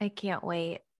 I can't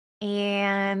wait.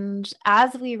 And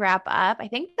as we wrap up, I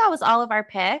think that was all of our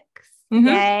picks. Mm-hmm.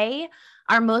 Yay.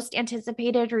 Our most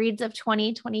anticipated reads of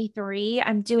 2023.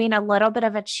 I'm doing a little bit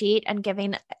of a cheat and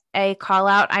giving a call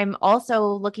out. I'm also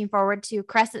looking forward to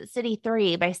Crescent City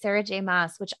 3 by Sarah J.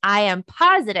 Maas, which I am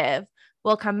positive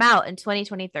will come out in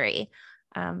 2023.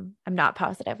 I'm not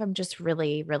positive. I'm just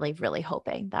really, really, really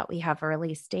hoping that we have a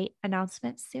release date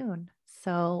announcement soon.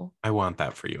 So I want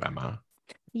that for you, Emma.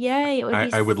 Yay. It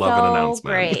would be I would love an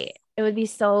announcement. Great. It would be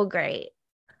so great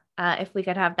if we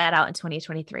could have that out in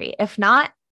 2023. If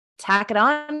not, tack it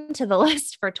on to the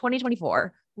list for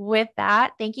 2024. With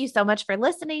that, thank you so much for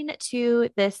listening to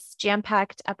this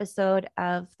jam-packed episode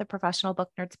of the Professional Book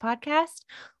Nerds podcast.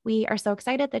 We are so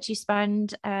excited that you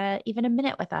spend even a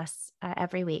minute with us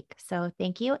every week. So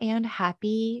thank you and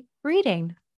happy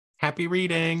reading. Happy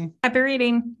reading. Happy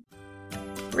reading.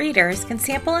 Readers can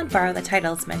sample and borrow the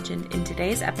titles mentioned in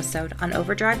today's episode on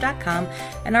Overdrive.com,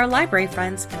 and our library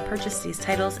friends can purchase these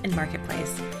titles in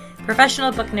Marketplace.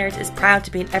 Professional Book Nerds is proud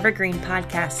to be an Evergreen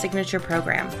Podcast signature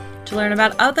program. To learn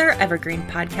about other Evergreen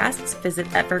podcasts, visit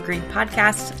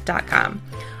evergreenpodcast.com.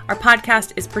 Our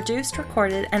podcast is produced,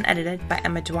 recorded, and edited by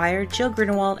Emma Dwyer, Jill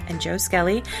Grunewald, and Joe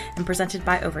Skelly, and presented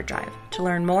by Overdrive. To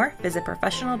learn more, visit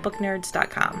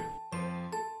professionalbooknerds.com.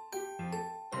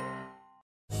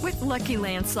 With Lucky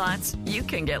Land Slots, you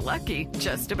can get lucky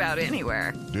just about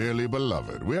anywhere. Dearly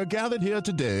beloved, we are gathered here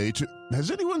today to...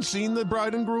 Has anyone seen the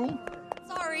bride and groom?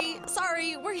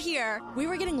 Sorry, we're here. We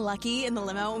were getting lucky in the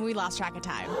limo and we lost track of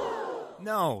time.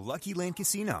 No, Lucky Land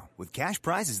Casino, with cash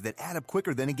prizes that add up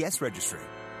quicker than a guest registry.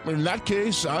 In that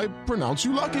case, I pronounce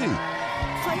you lucky.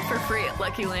 Play for free at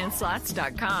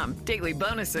LuckyLandSlots.com. Daily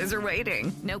bonuses are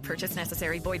waiting. No purchase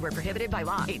necessary. Void where prohibited by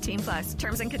law. 18+.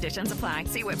 Terms and conditions apply.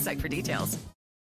 See website for details.